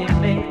have you near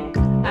me,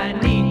 I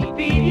need to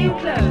feel you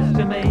close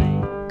to me.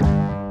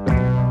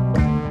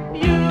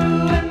 You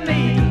and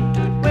me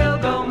will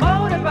go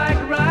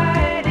motorbike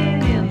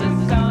riding in the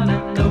sun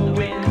and the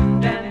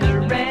wind and the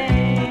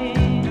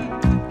rain.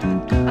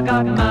 I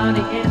got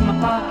money in my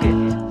pocket,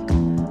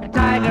 a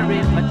tiger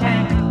in my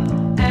tank,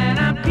 and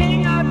I'm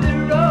king of the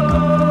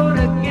road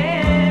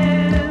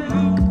again.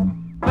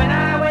 When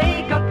I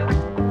wake up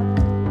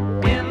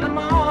in the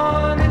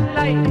morning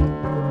light,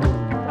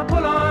 I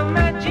pull on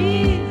my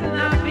jeans and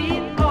I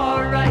feel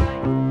alright.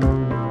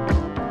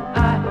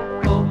 I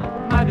pull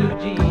my blue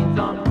jeans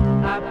on,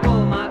 I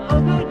pull my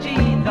old blue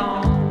jeans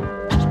on.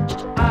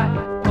 I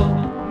pull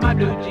my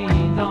blue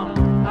jeans on,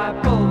 I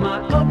pull my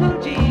old blue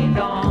jeans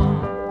on.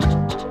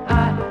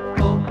 I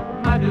pull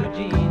my blue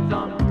jeans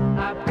on,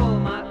 I pull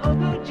my old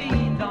blue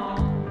jeans on.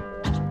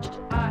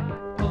 I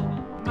pull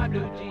my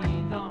blue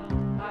jeans on,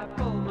 I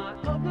pull my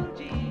old blue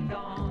jeans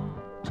on.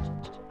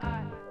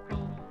 I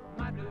pull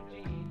my blue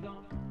jeans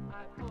on,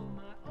 I pull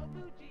my old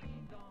blue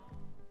jeans on.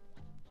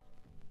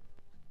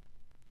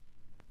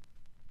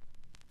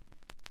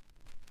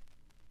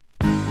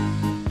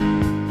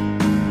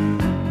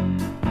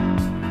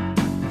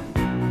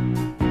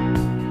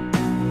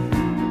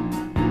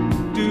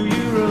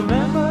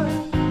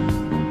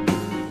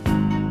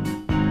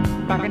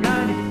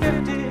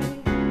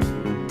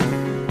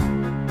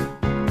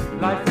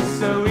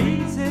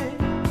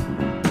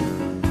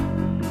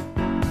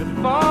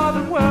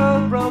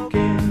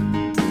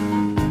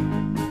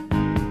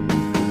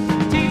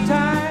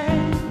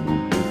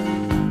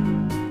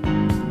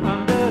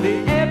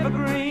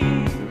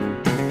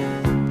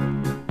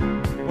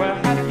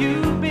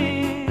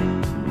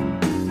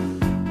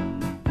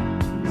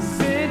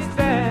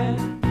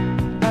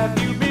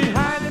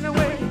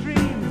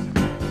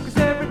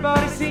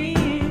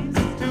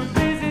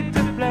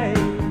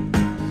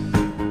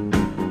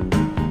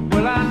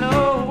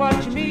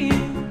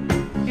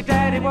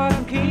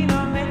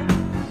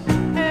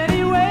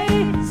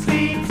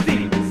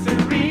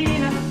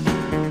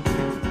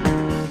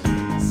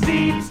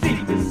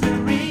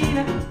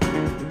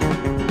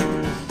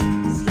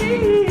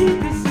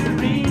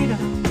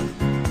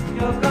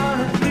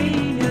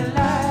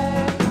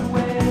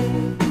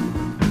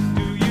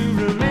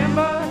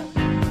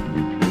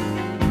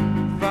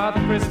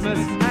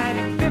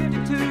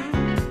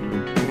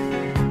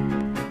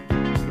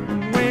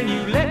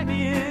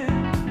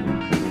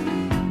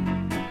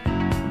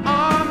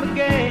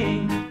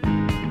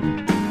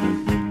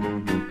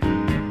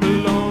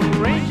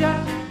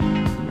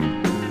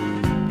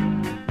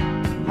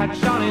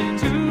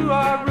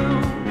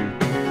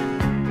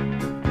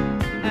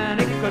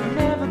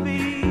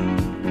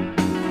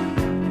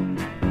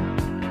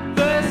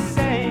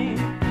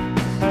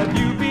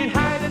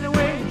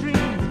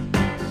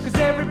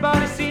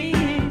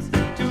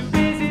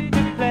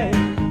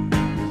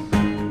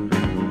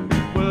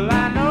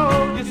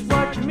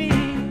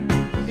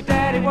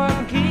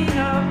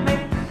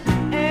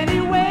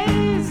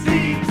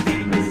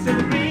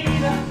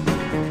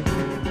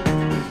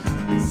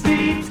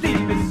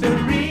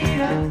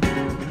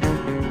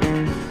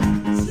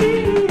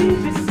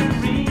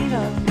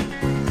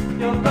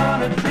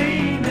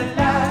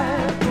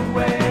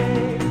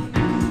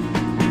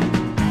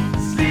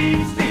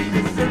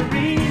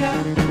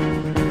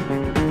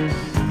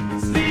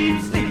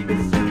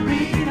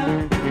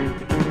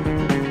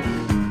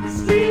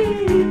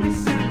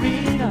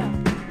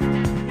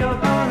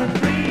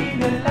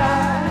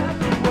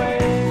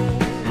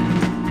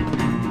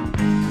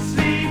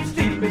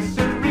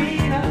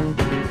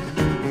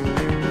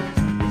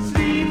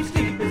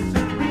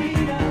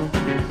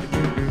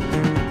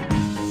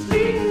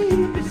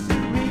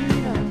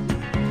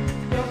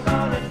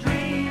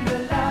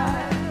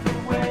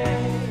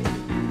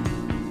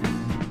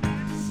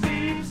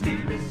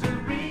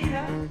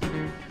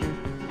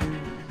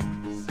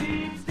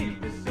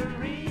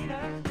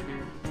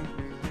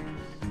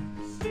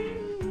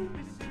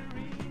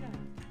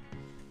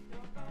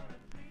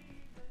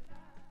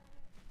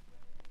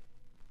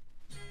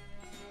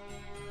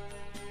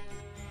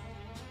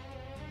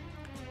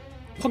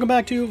 Welcome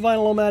back to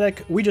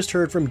Vinyl-O-Matic. We just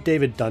heard from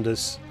David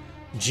Dundas.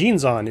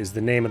 Jeans On is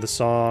the name of the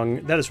song.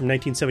 That is from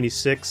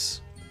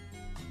 1976.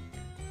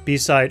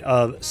 B-side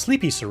of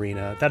Sleepy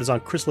Serena. That is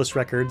on Chrysalis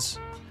Records.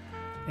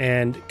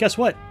 And guess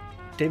what?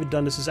 David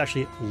Dundas is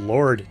actually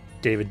Lord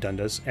David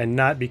Dundas, and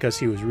not because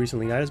he was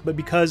recently knighted, but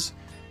because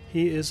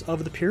he is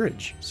of the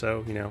peerage.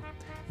 So, you know,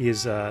 he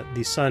is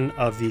the son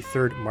of the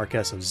 3rd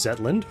Marquess of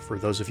Zetland, for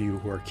those of you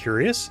who are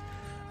curious.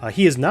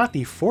 He is not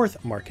the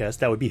 4th Marquess.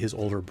 That would be his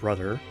older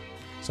brother.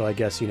 So I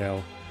guess, you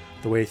know,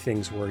 the way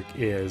things work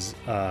is,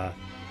 you know,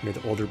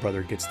 the older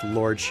brother gets the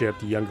lordship,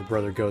 the younger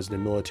brother goes in the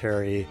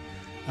military,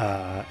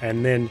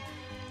 and then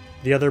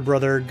the other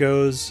brother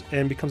goes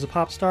and becomes a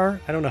pop star.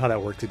 I don't know how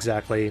that works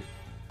exactly.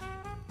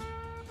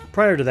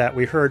 Prior to that,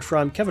 we heard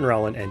from Kevin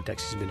Rowland and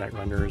Dexys Midnight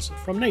Runners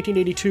from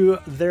 1982,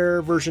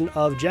 their version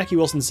of Jackie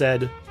Wilson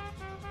Said,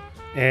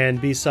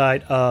 and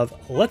B-side of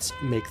Let's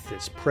Make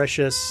This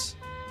Precious.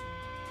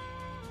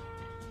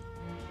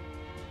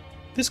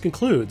 This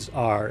concludes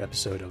our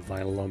episode of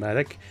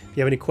Vinyl-O-Matic. If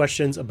you have any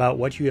questions about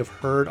what you have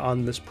heard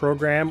on this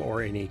program,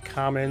 or any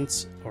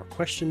comments or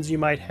questions you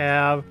might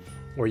have,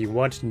 or you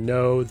want to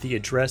know the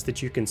address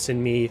that you can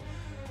send me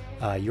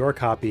your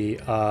copy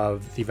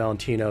of the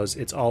Valentinos,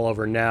 It's All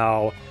Over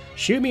Now,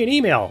 shoot me an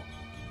email.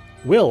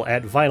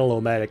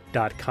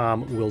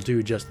 Will@vinylomatic.com will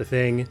do just the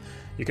thing.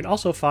 You can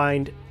also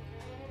find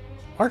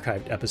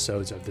archived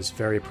episodes of this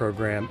very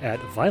program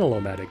at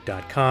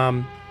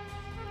vinylomatic.com.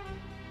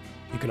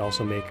 You can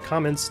also make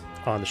comments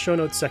on the show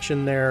notes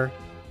section there.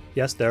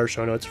 Yes, there are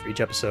show notes for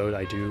each episode.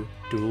 I do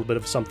a little bit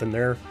of something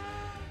there.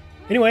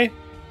 Anyway,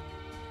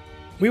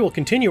 we will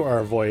continue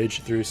our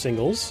voyage through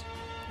singles.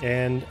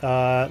 And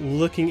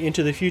looking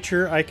into the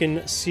future, I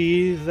can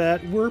see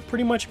that we're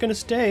pretty much going to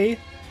stay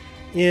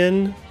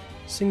in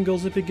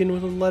singles that begin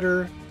with the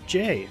letter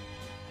J.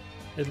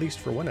 At least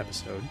for one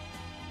episode.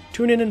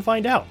 Tune in and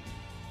find out.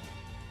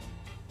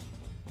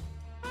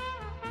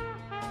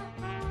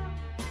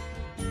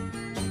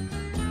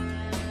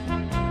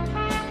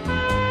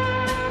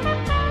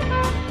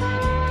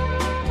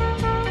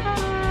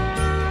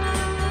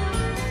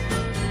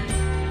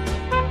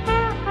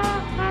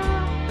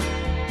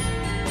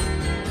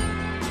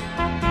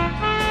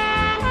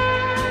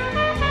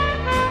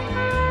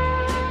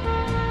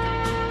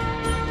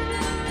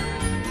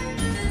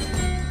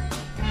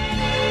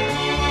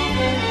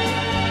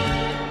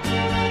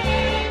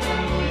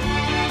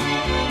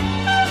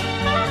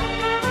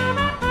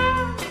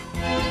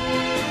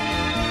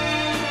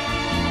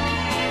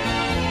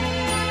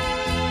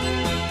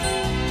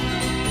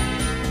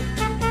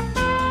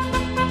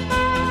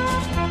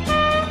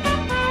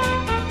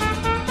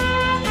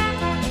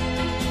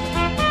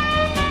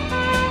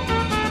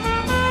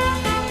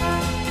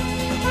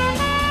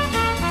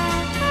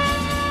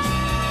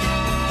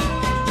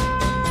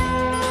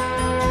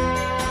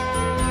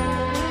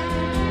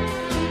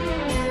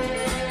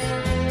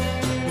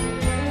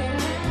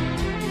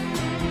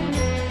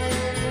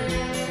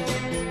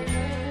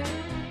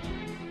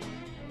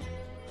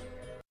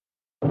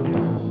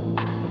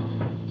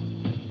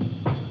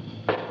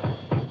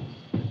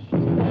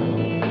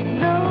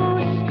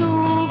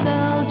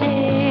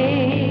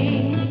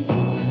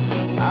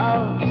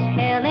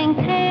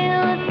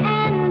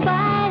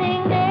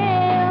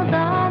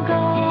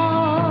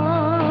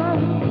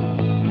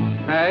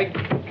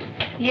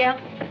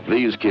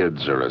 These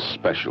kids are a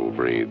special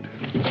breed.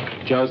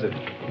 Joseph.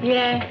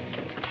 Yeah.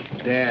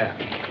 There.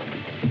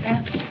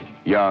 Yeah.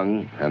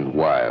 Young and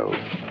wild.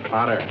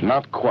 Potter.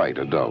 Not quite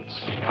adults.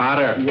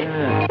 Potter.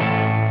 Yeah.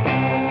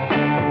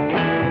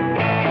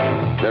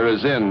 Their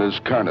inn is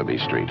Carnaby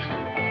Street,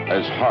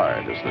 as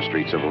hard as the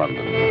streets of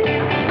London.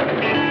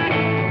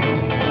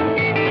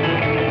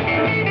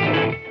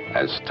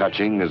 As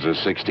touching as a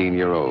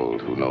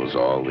 16-year-old who knows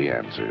all the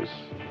answers.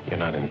 You're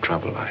not in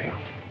trouble, are you?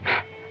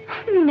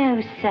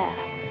 No, sir.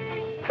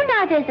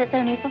 Nowadays, it's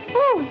only for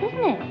fools,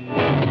 isn't it?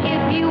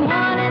 If you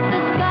wanted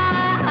the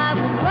sky, I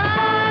would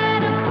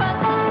ride across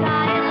the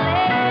sky in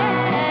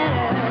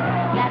letters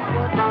that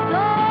would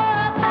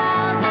soar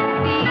 1,000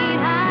 feet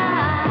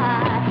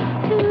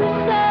high to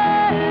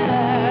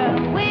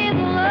serve with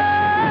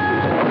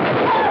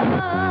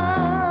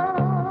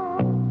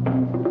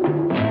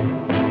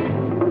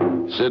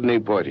love. Sidney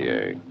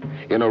Poitier,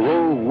 in a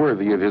role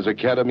worthy of his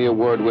Academy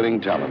Award-winning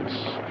talents,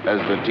 as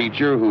the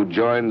teacher who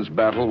joins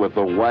battle with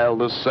the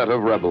wildest set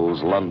of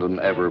rebels London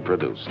ever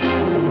produced.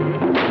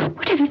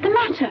 Whatever's the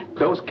matter?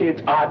 Those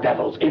kids are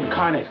devils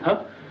incarnate,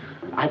 huh?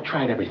 I've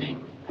tried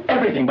everything.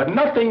 Everything, but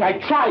nothing I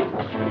tried.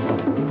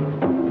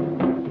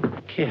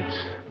 Kids.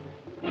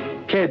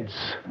 Kids.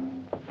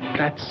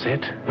 That's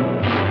it.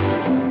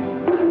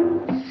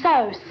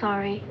 So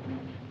sorry.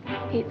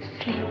 It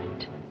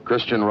slipped.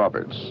 Christian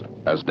Roberts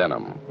as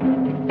Denham.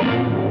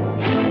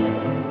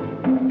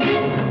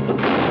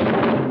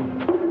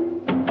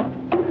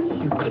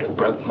 Could have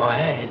broke my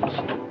hands.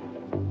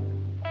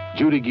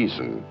 Judy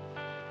Geeson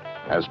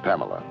as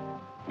Pamela.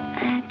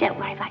 Don't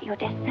worry about your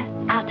desk, sir.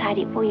 I'll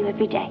tidy it for you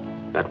every day.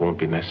 That won't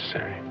be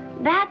necessary.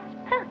 That's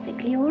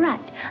perfectly all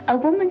right. A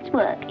woman's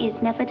work is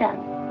never done.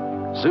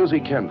 Susie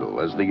Kendall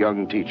as the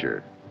young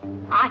teacher.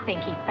 I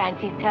think he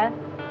fancies her.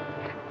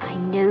 I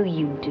know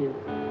you do.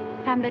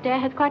 Pam Adair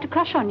has quite a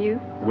crush on you.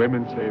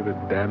 Women say the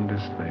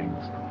damnedest things.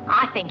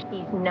 I think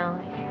he's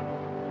nice.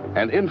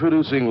 And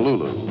introducing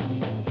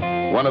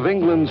Lulu, one of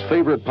England's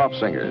favorite pop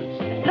singers.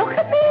 Look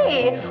at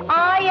me.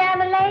 I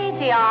am a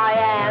lady, I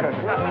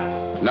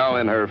am. Now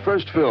in her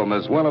first film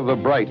as one of the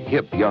bright,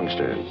 hip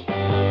youngsters.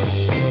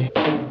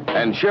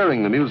 And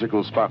sharing the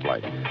musical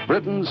spotlight,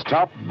 Britain's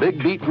top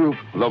big beat group,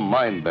 the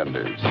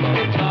Mindbenders.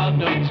 It's hard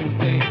not to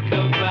think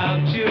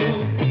about you,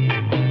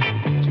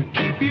 to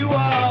keep you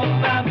off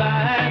my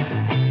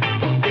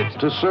mind.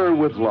 To Sir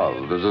with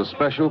Love is a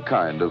special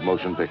kind of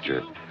motion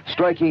picture,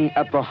 striking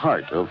at the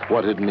heart of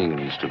what it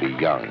means to be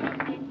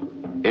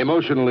young.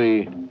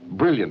 Emotionally,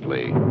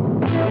 brilliantly,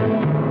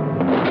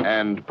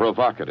 and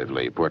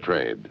provocatively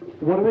portrayed.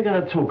 What are we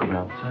going to talk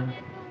about, sir?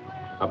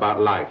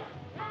 About life,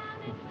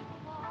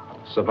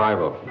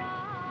 survival,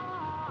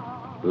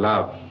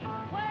 love,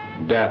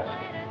 death,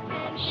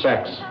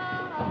 sex,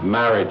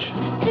 marriage.